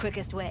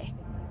 Quickest way.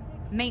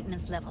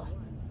 Maintenance level.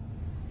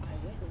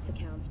 Eyewitness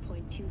accounts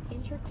point to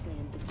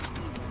inter-clan disputes.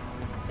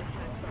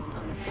 Attacks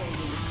on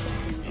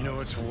unfair. You know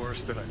what's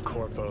worse than a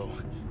Corpo?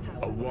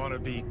 A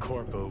wannabe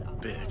Corpo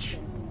bitch.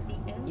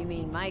 You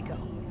mean Maiko?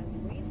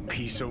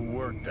 Piece of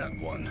work, that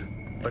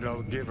one. But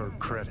I'll give her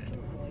credit.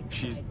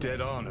 She's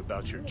dead on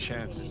about your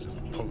chances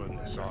of pulling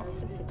this off.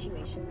 The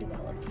situation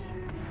develops.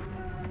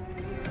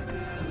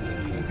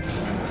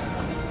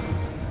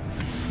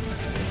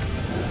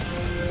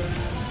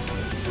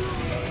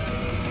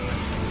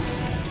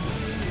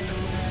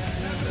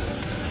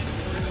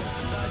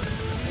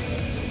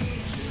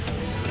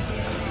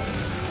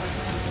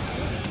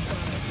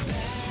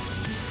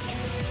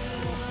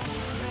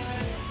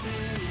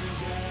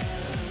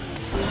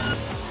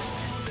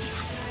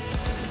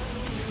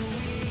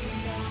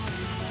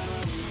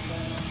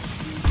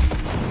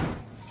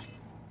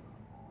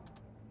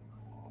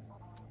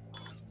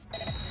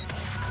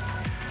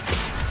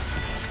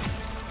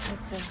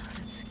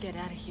 Let's get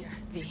out of here,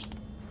 V.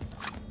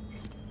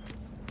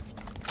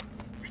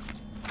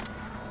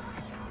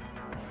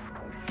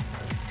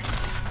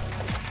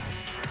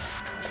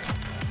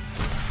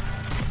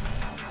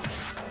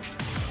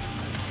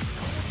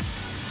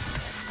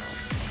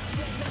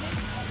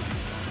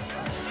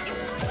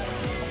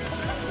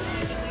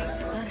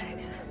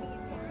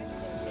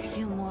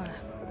 Feel more...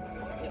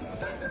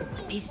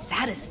 be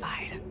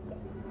satisfied.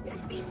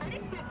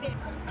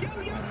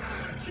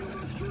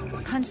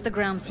 Punch the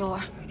ground floor.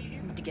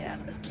 Need to get out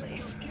of this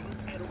place.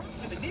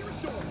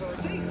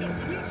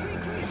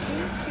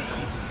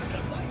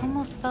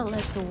 Almost felt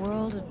like the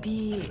world would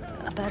be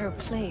a better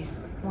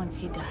place once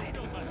he died.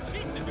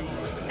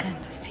 And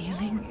the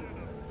feeling,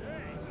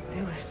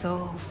 it was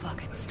so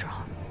fucking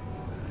strong.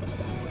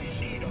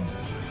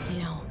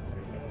 You know,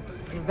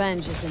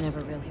 revenge isn't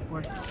ever really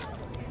worth it.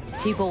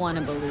 People want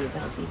to believe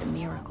it'll be the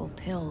miracle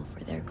pill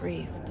for their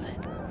grief, but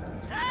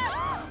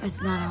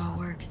it's not how it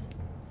works.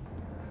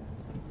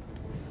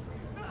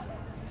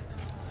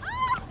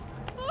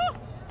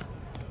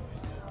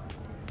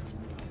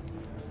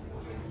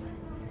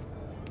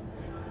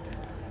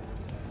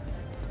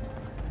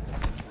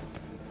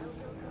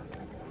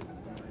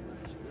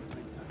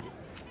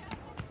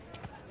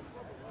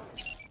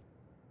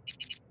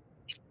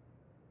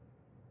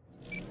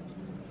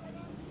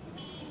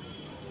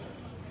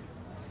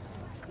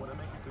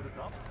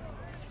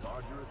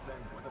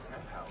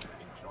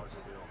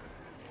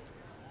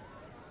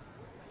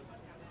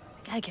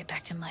 Gotta get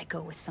back to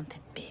Maiko with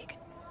something big.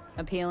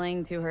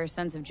 Appealing to her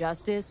sense of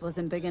justice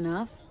wasn't big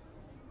enough?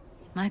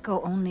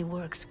 Maiko only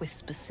works with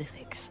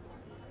specifics.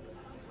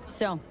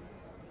 So,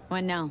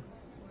 what now?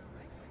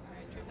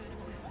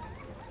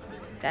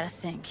 Gotta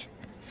think.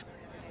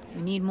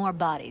 We need more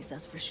bodies,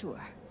 that's for sure.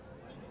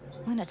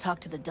 I'm gonna talk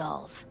to the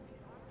dolls.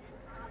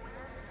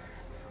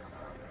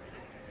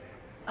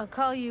 I'll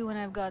call you when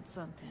I've got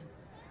something.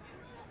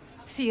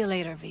 See you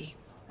later, V.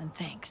 And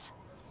thanks.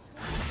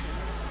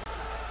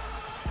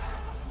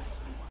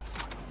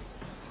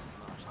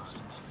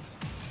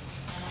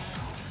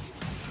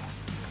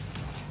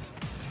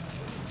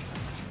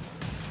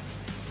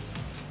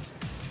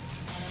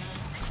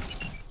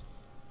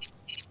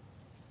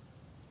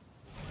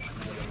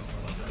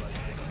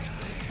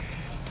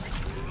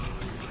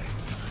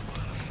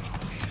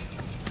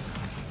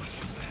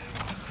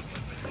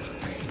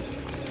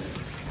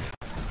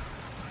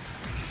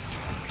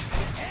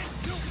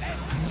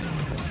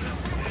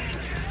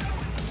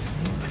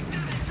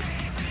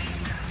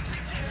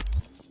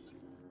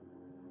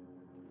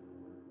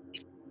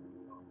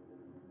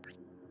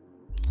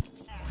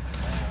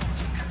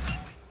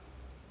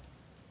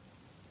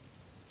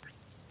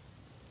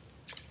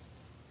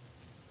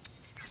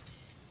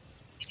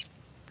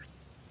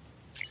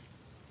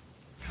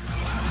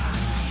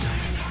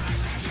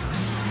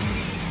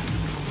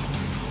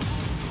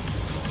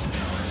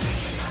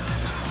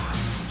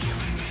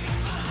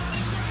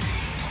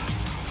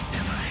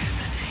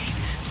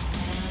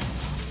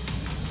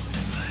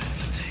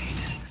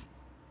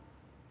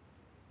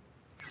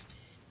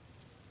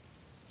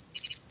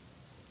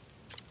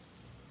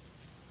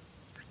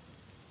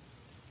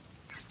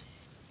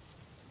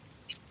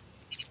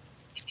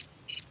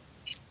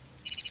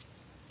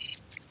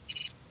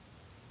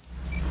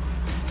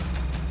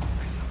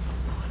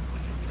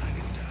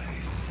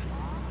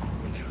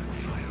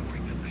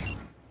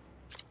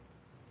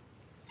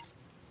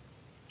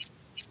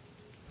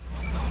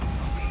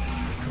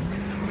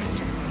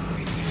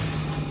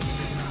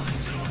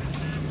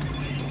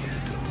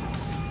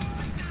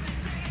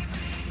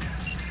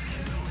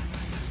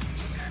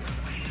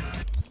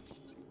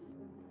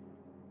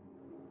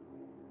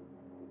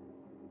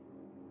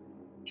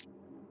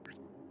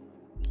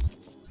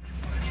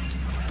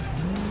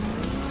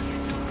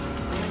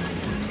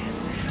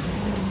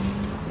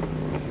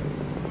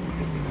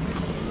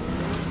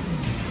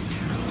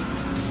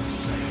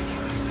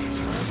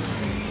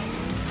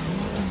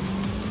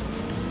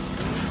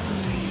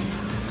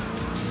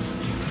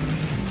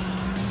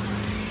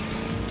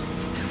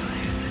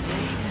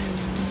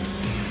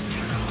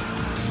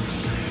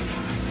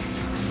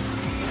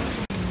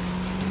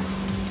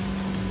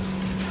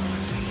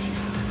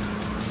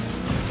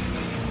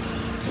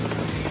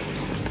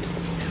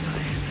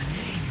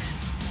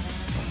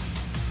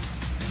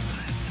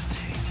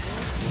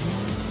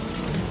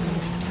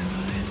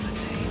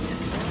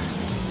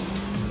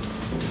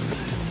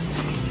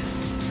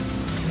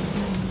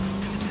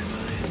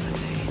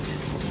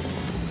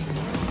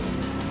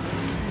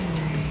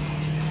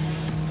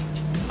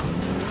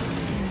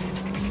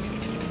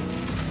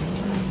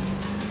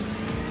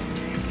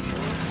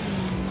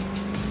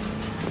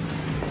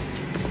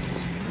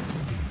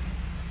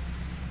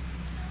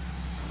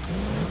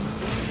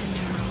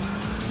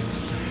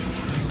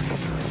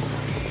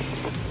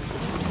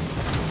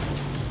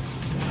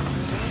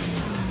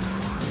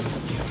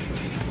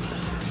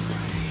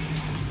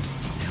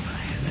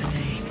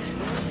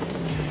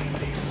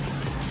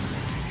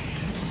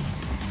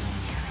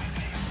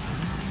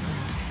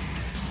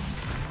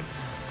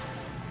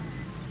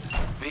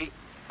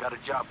 Got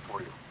a job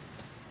for you.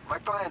 My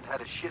client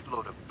had a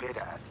shitload of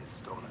beta acid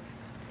stolen.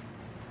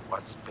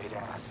 What's beta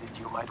acid,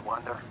 you might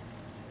wonder?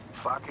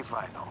 Fuck if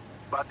I know.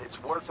 But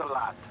it's worth a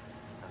lot,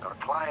 and our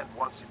client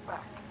wants it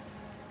back.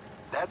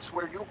 That's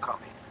where you come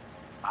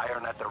in.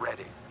 Iron at the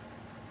ready.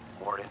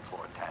 More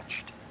info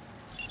attached.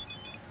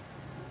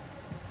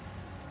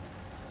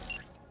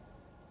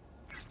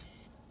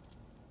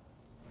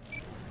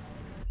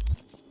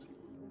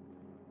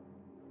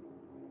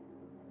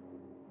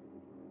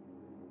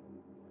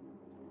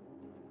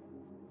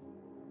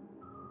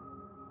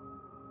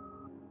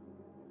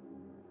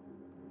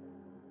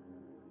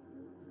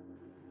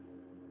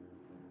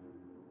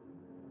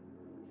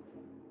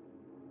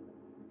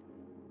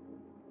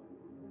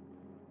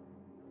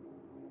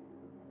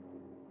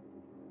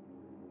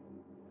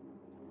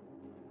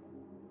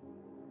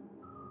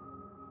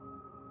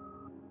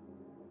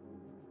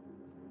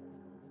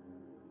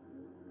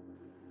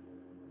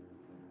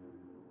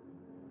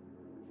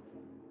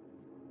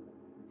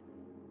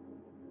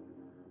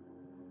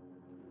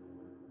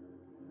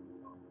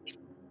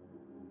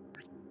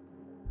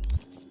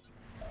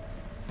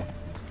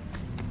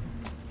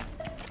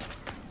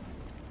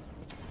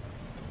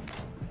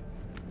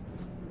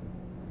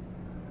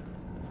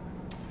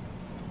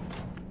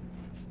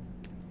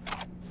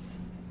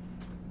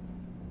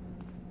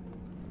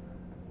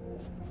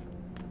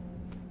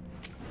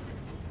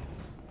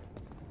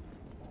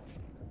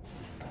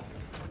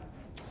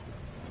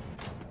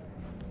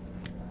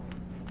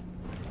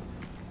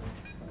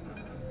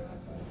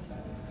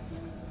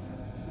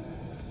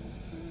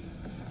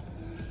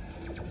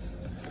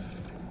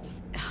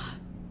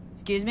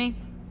 Excuse me?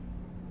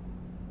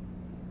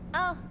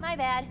 Oh, my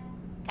bad.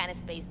 Kinda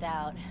spaced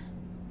out.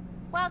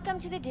 Welcome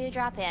to the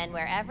Dewdrop Inn,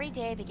 where every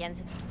day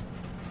begins with...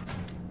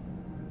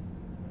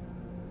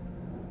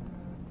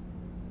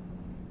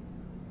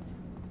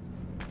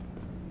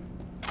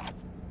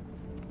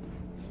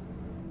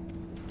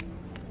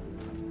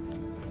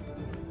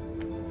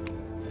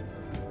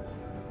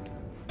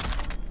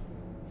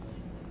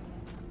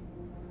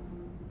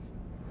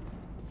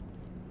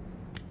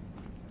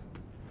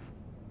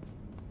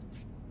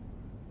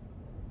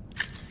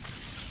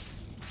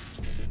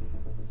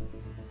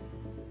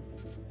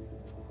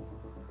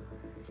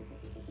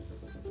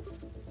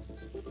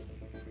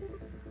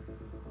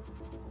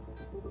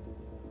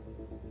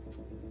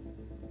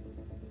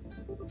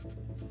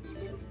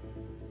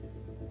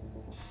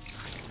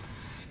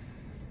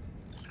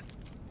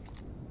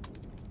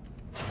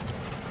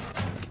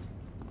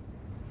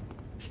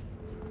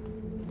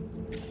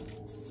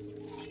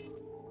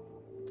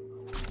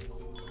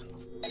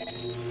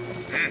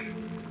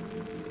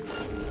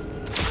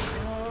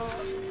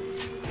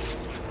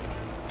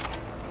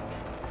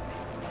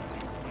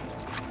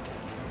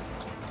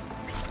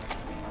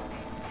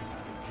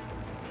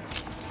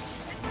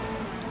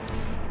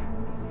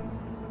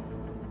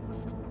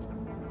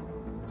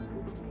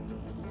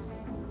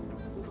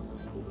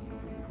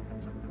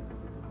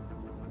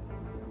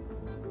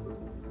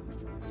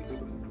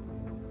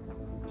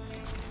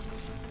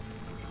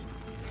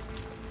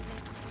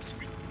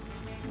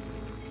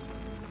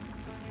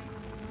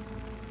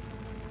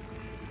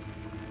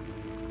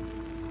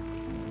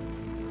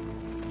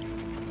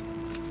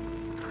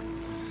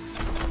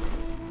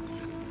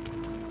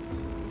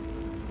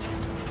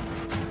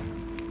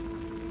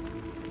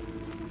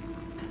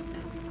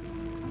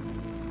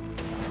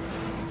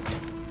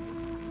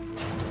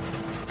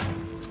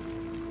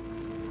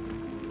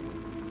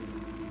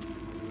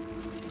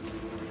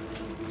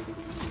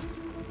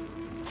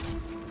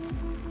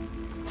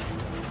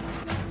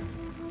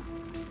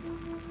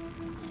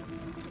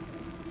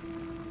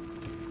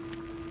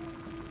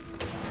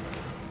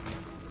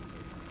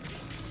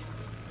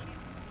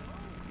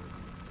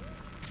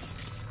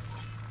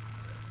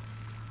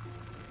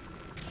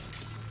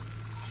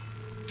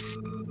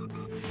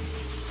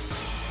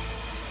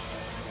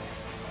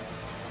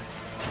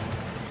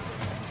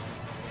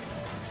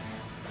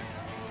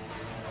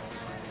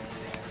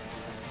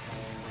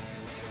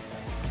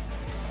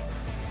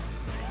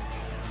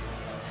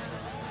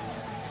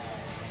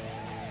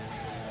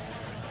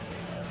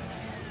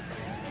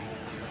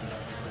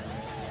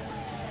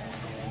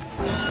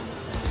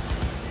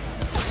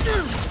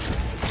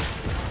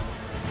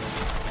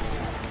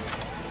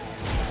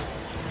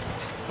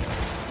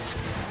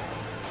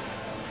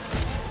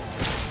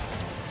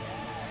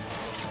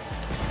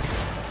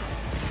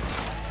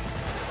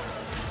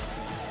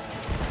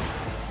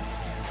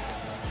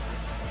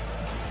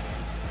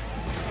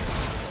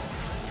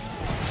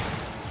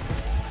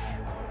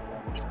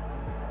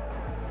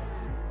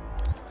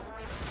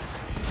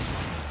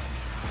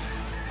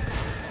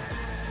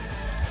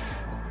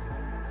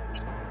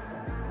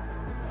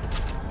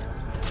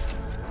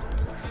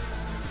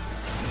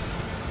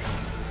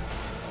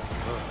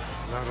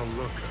 Not a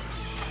looker.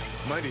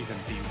 Might even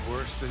be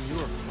worse than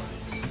your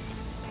buddies.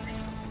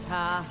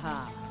 Ha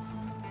ha.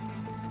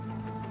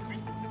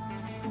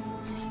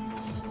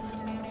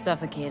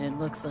 Suffocated,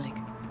 looks like.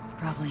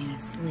 Probably in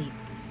his sleep.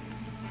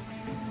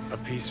 A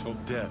peaceful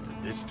death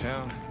in this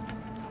town?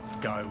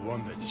 Guy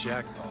won the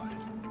jackpot.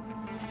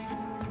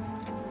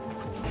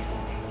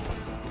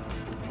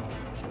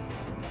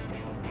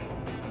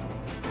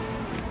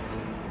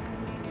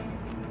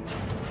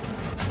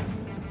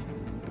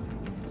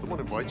 someone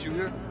invite you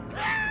here?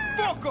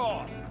 Fuck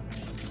off!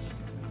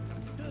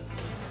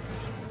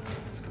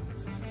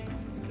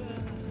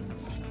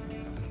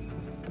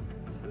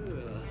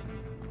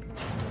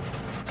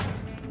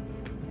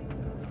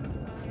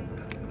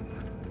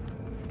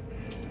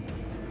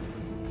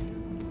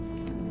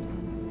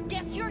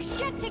 Get your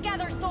shit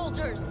together,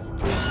 soldiers!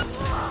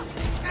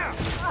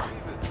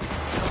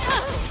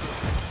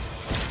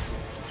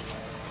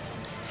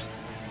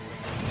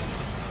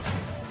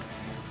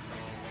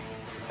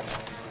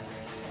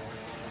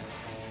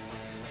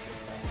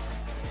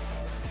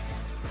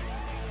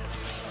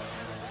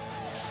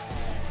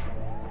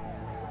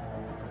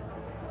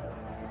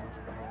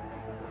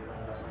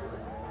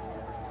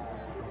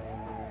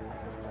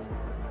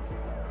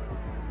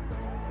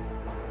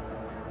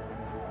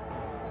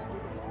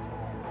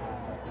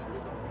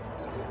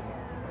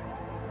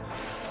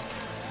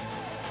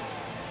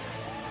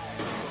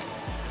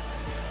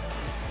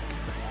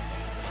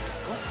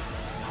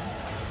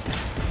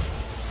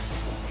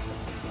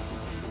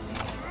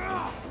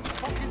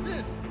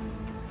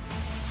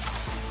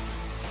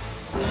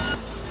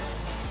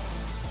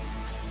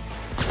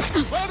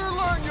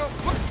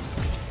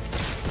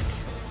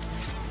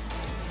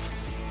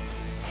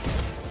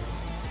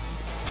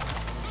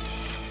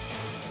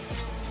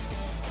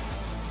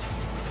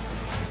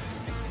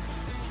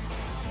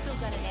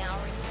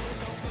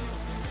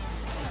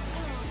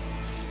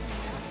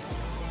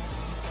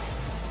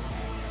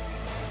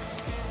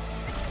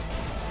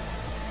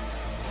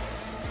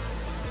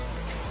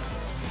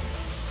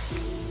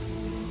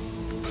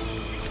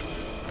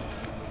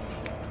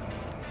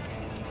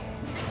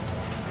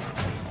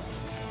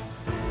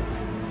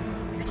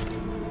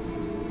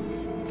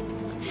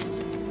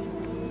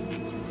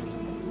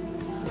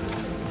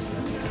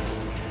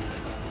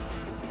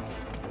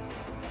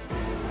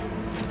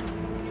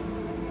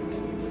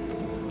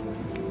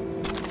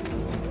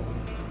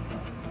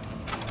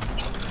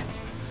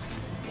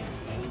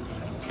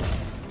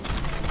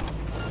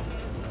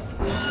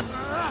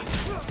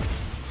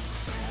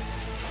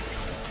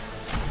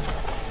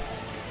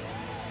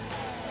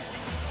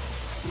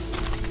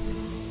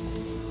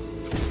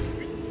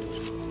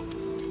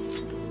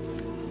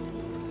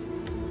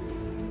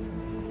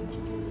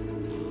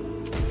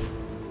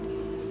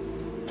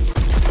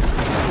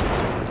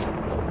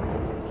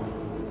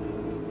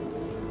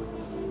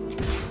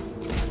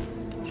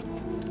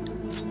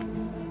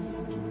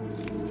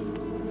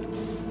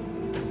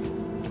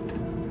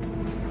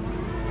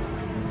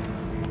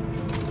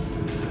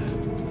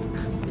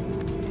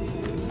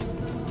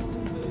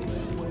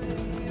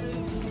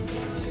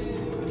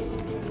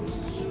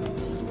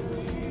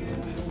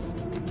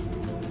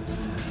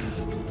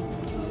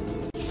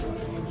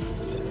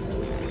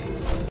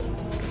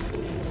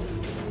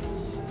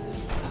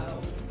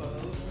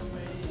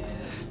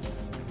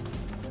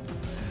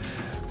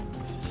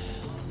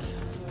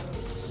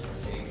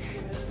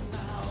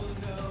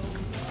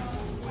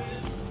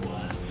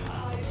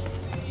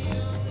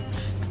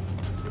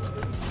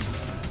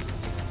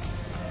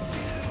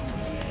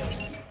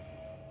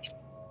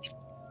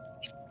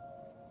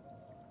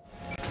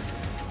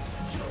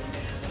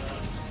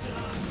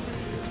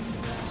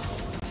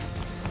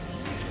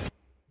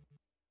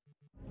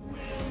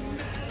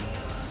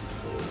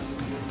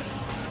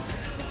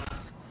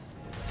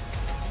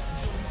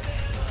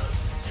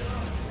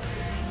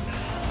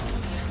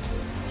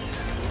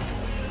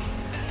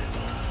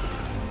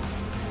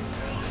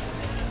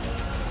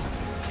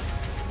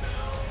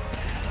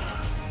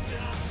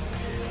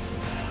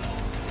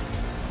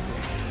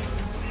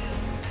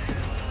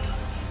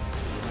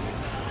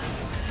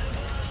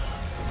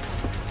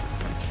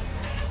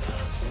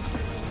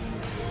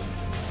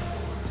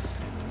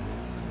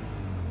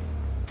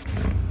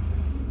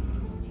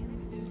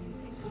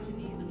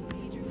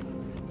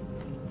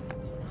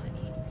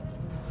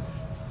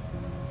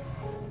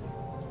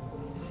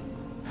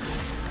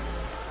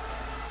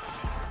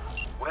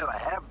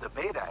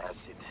 beta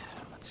acid,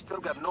 but still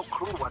got no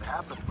clue what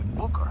happened with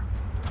Booker.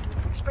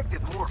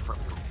 Expected more from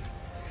you.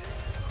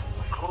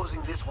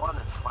 Closing this one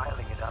and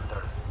filing it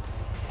under...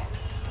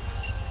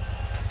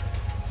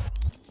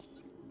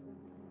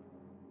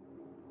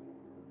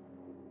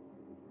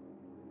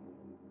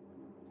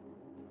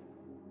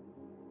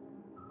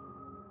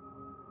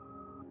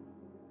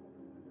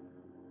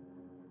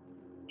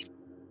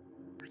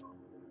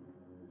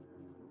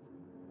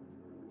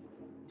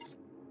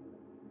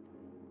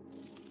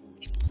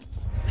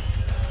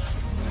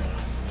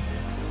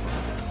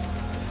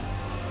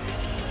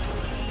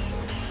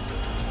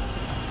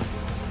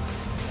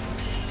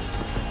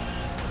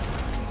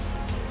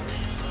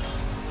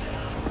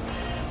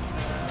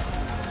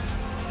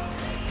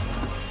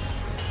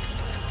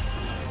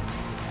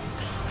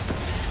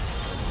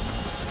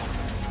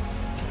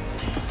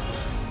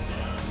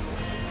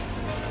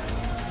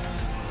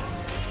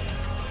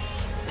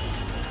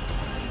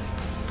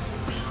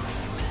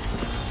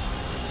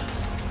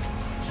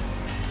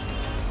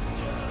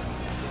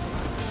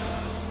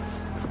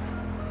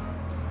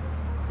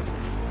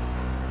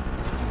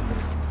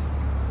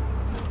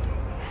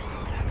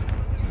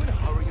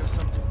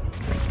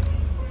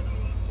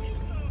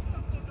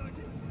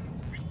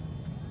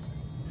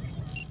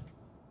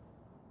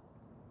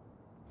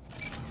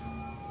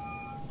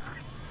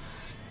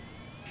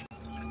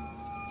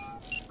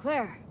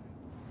 there.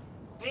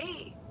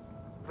 V,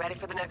 ready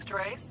for the next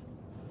race?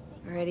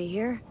 Already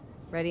here,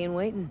 ready and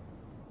waiting.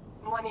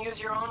 Want to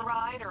use your own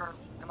ride, or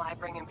am I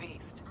bringing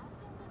Beast?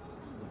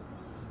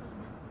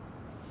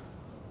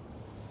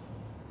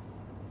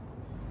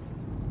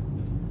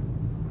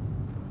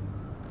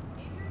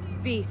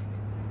 Beast.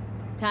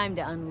 Time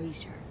to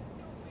unleash her.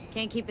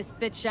 Can't keep a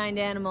spit-shined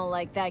animal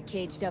like that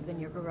caged up in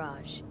your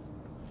garage.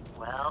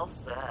 Well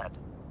said.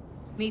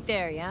 Meet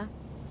there, yeah?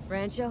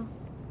 Rancho?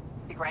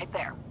 Be right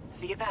there.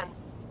 See you then.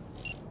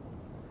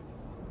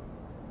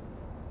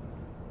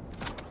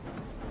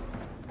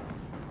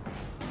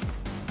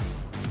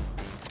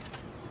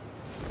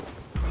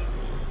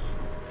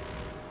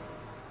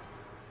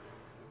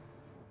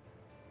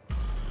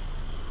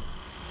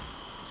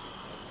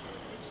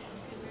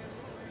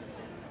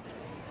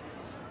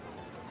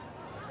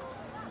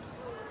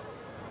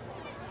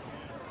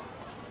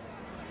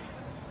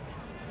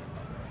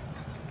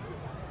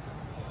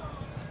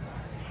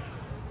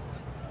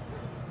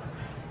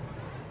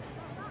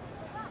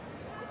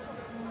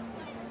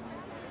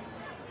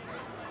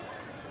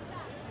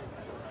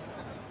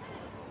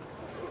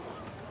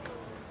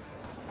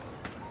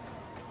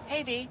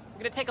 Hey V, I'm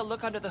gonna take a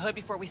look under the hood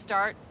before we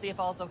start, see if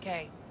all's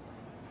okay.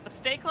 But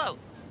stay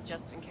close,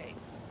 just in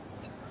case.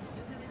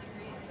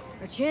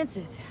 Our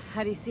chances,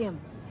 how do you see him?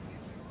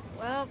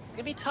 Well, it's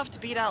gonna be tough to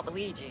beat out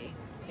Luigi.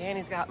 And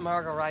he's got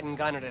Margot riding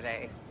Gunner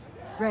today.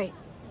 Right,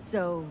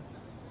 so...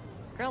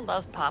 Girl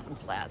loves popping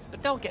flats,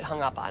 but don't get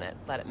hung up on it.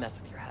 Let it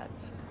mess with your head.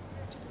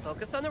 Just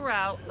focus on the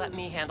route, let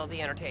me handle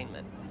the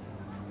entertainment.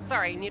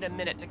 Sorry, need a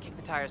minute to kick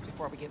the tires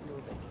before we get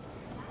moving.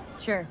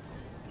 Sure.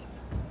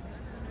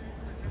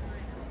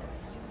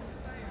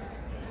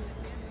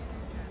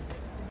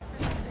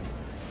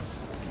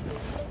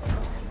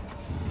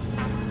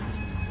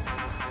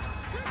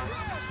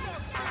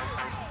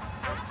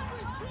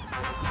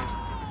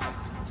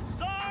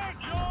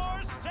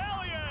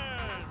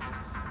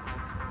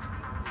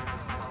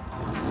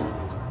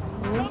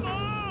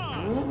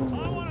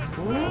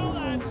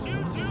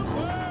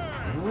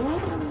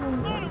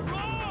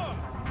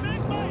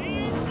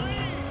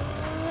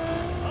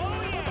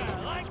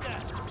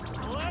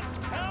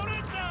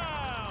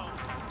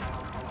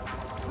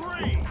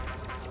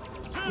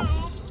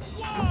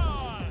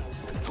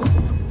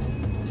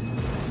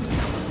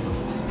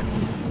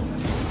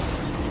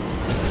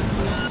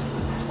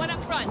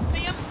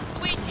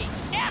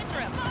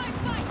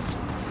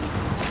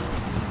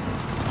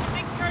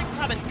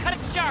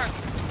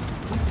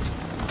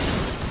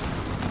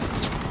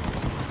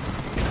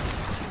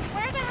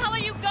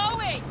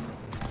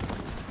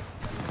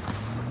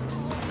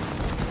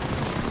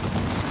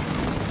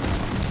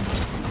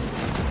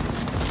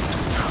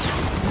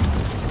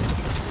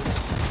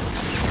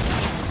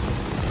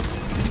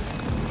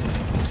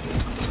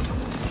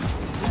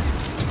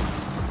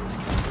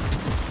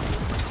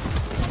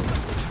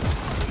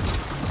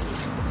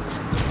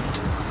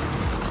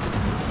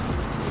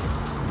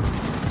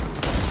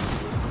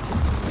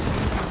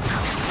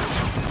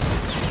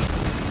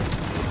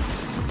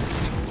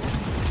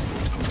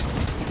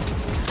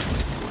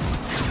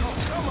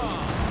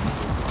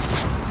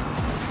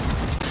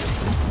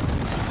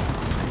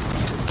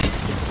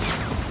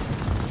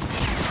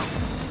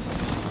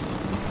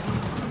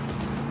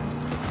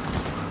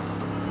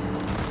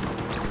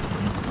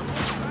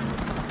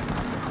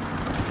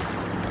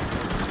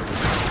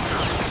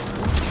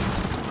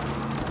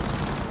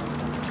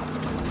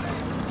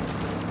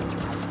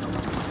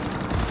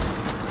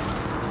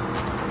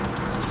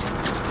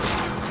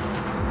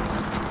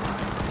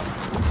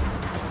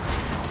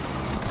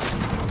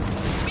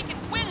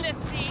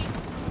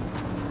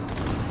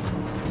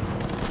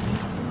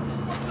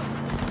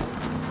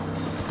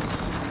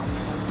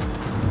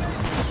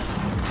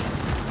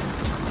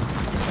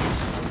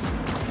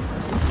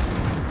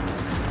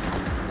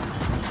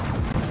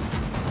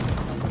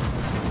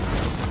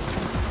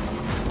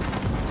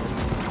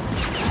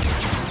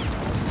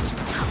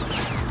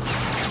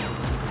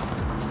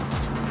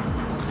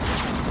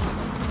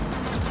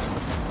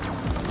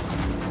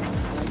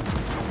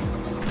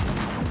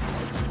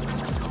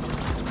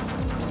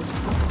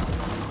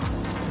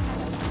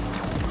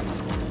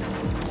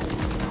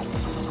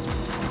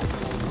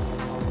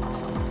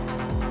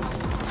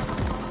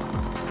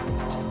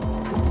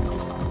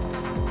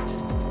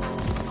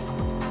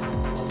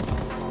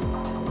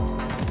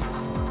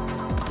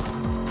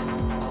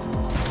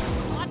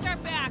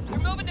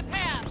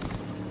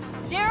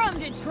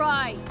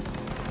 Try.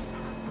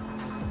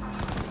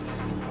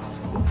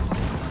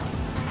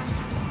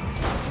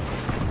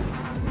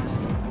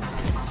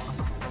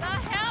 The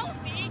hell,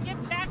 V?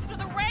 Get back to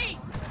the race!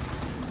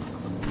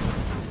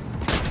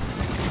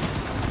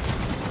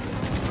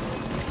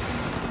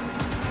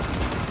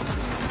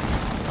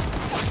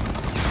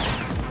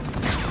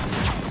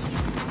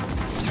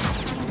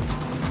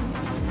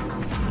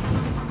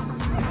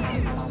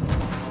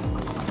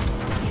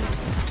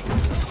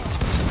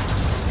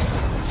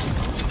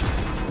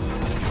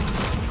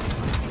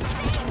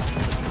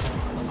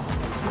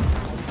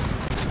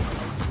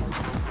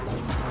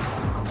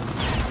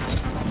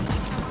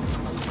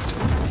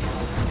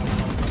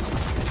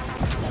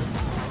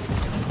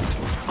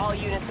 all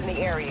units in the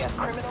area.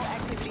 Criminal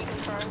activity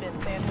confirmed in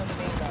Santo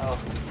Domingo.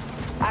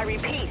 I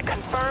repeat,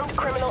 confirmed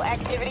criminal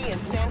activity in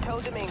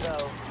Santo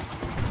Domingo.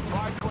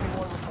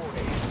 521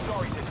 reporting.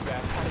 Sorry,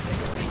 dispatch. Had to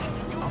take a peek.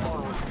 I'm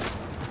on route.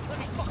 Let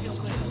me fucking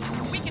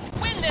live. We can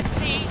win this,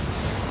 Pete!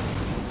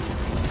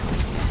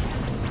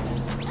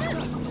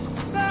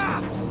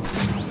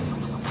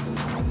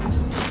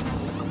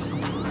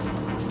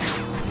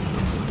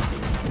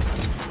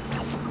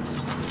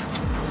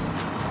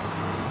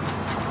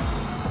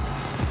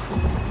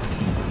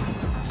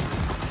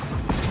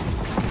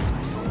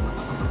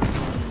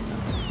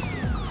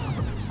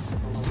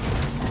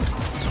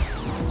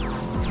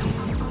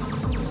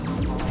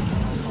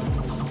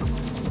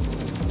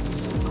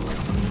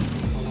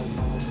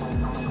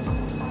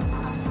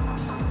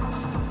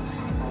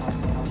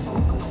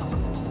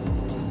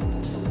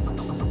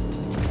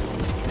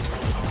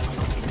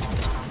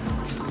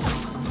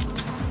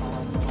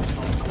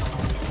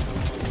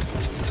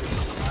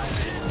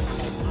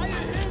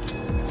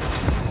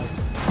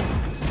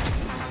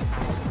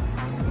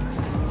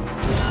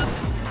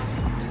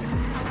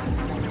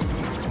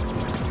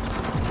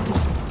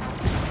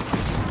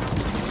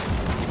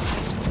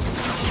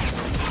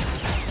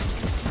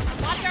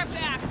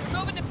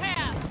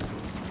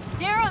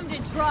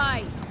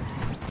 Try.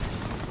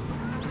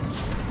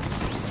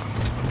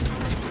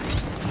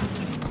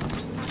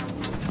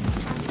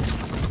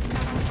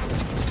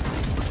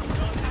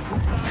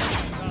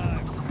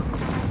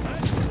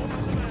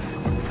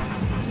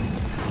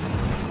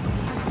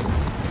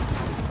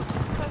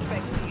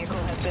 Suspect's vehicle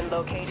has been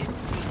located.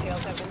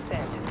 Details have been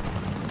sent.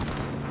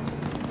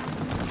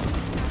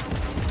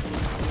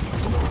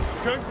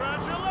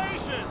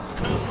 Congratulations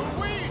to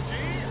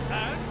Luigi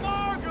and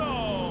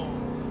Margot!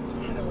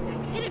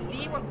 Did it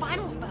be? We're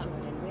finals bound.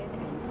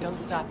 Don't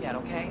stop yet,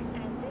 okay?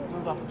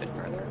 Move up a bit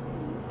further.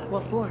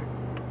 What for?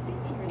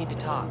 Need to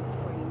talk.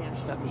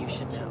 Something you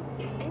should know.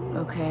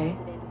 Okay.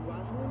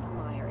 Rosalind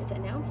Myers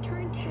announced her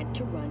intent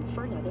to run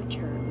for another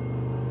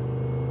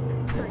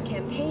term. Her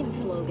campaign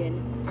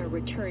slogan, "A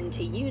Return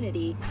to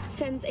Unity,"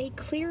 sends a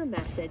clear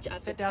message of...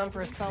 Sit down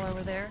for a spell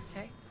over there,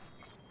 okay?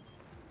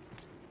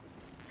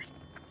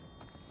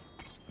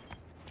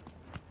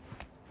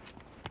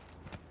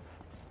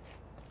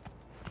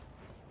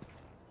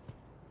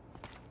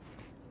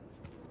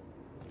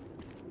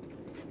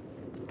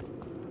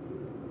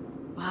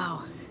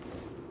 Wow.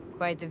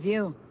 Quite the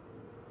view.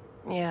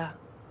 Yeah.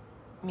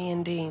 Me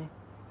and Dean.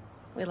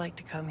 We like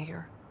to come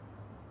here.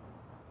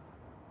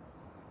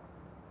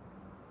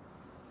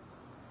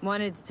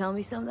 Wanted to tell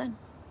me something?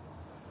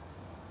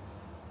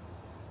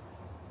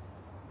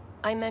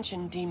 I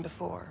mentioned Dean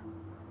before.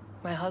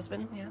 My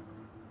husband, yeah?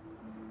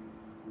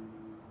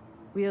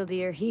 Wheel to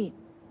your heat,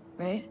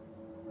 right?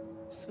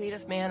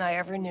 Sweetest man I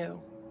ever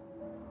knew.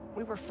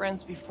 We were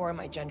friends before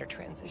my gender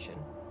transition.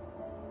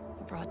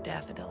 He brought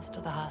daffodils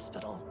to the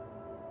hospital.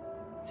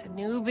 It's a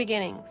new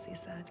beginnings, he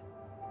said.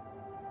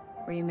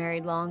 Were you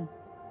married long?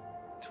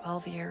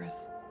 12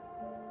 years.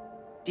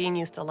 Dean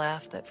used to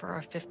laugh that for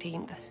our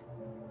 15th,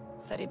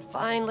 said he'd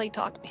finally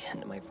talked me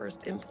into my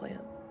first implant.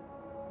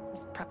 I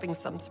was prepping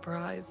some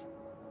surprise.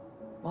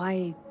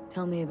 Why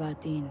tell me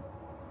about Dean?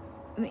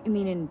 I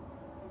mean,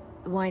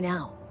 why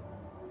now?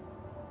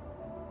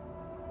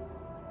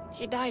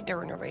 He died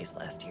during a race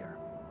last year.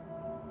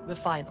 The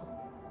final.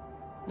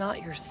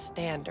 Not your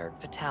standard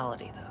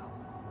fatality, though.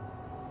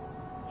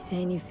 You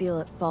saying you feel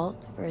at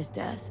fault for his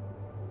death?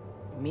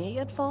 Me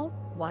at fault?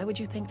 Why would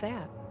you think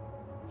that?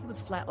 He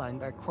was flatlined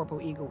by a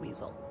Corpo Eagle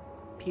Weasel.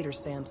 Peter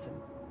Sampson.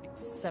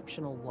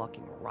 Exceptional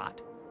walking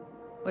rot.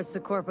 What's the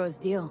Corpo's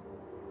deal?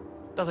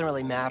 Doesn't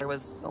really matter,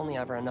 was only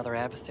ever another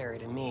adversary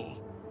to me.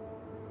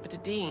 But to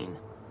Dean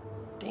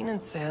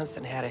and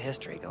Sampson had a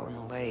history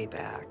going way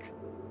back.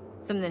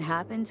 Something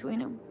happened between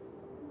them?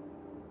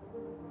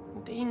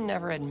 Dean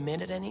never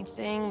admitted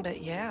anything,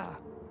 but yeah.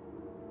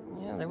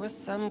 Yeah, there was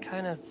some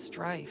kind of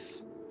strife.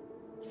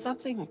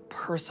 Something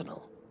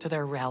personal to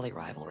their rally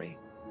rivalry.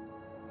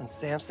 When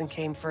Sampson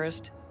came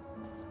first,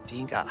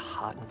 Dean got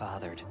hot and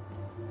bothered.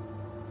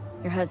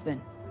 Your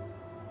husband,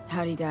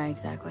 how'd he die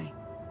exactly?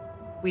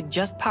 We'd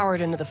just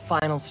powered into the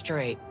final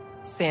straight,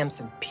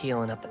 Sampson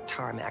peeling up the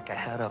tarmac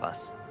ahead of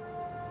us.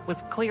 It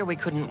was clear we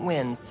couldn't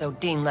win, so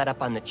Dean let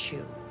up on the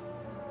chew.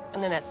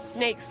 And then that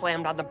snake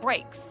slammed on the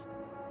brakes.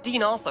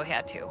 Dean also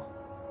had to.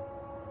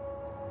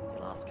 He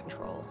lost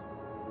control.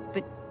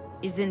 But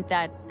isn't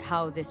that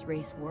how this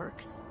race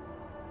works?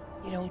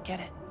 You don't get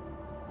it.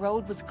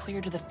 Road was clear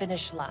to the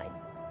finish line.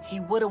 He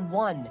would have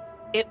won.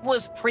 It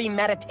was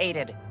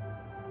premeditated.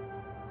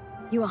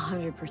 You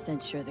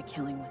 100% sure the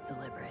killing was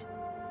deliberate?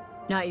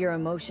 Not your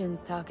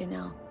emotions talking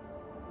now?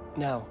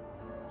 No.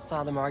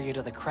 Saw them argue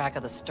to the crack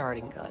of the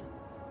starting gun.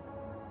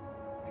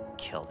 I'd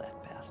kill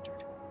that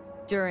bastard.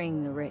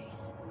 During the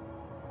race?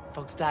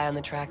 Folks die on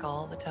the track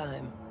all the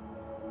time.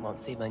 Won't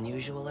seem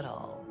unusual at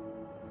all.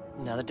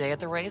 Another day at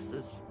the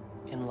races.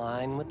 In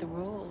line with the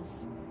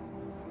rules.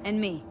 And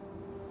me.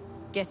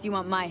 Guess you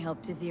want my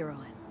help to zero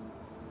him.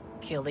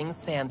 Killing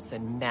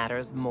Sampson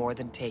matters more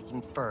than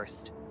taking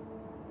first.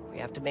 We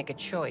have to make a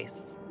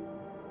choice.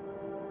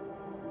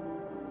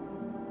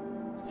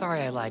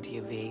 Sorry I lied to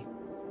you, V.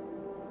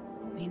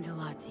 Means a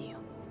lot to you.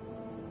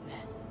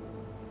 This.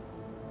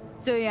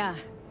 So yeah,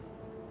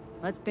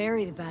 let's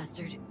bury the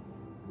bastard.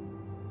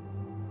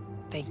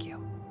 Thank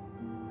you.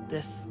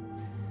 It's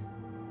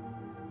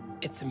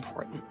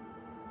important.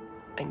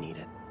 I need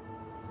it.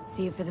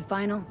 See you for the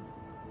final?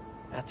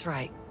 That's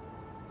right.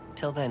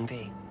 Till then,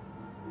 V.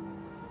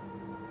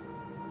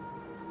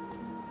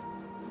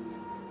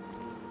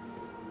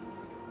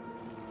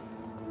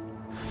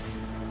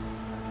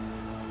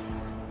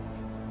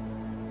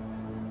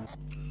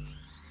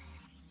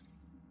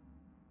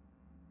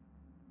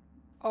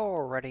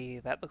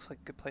 Alrighty, that looks like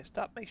a good place to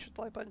stop. Make sure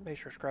to like button, make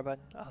sure to subscribe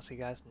button. I'll see you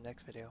guys in the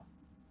next video.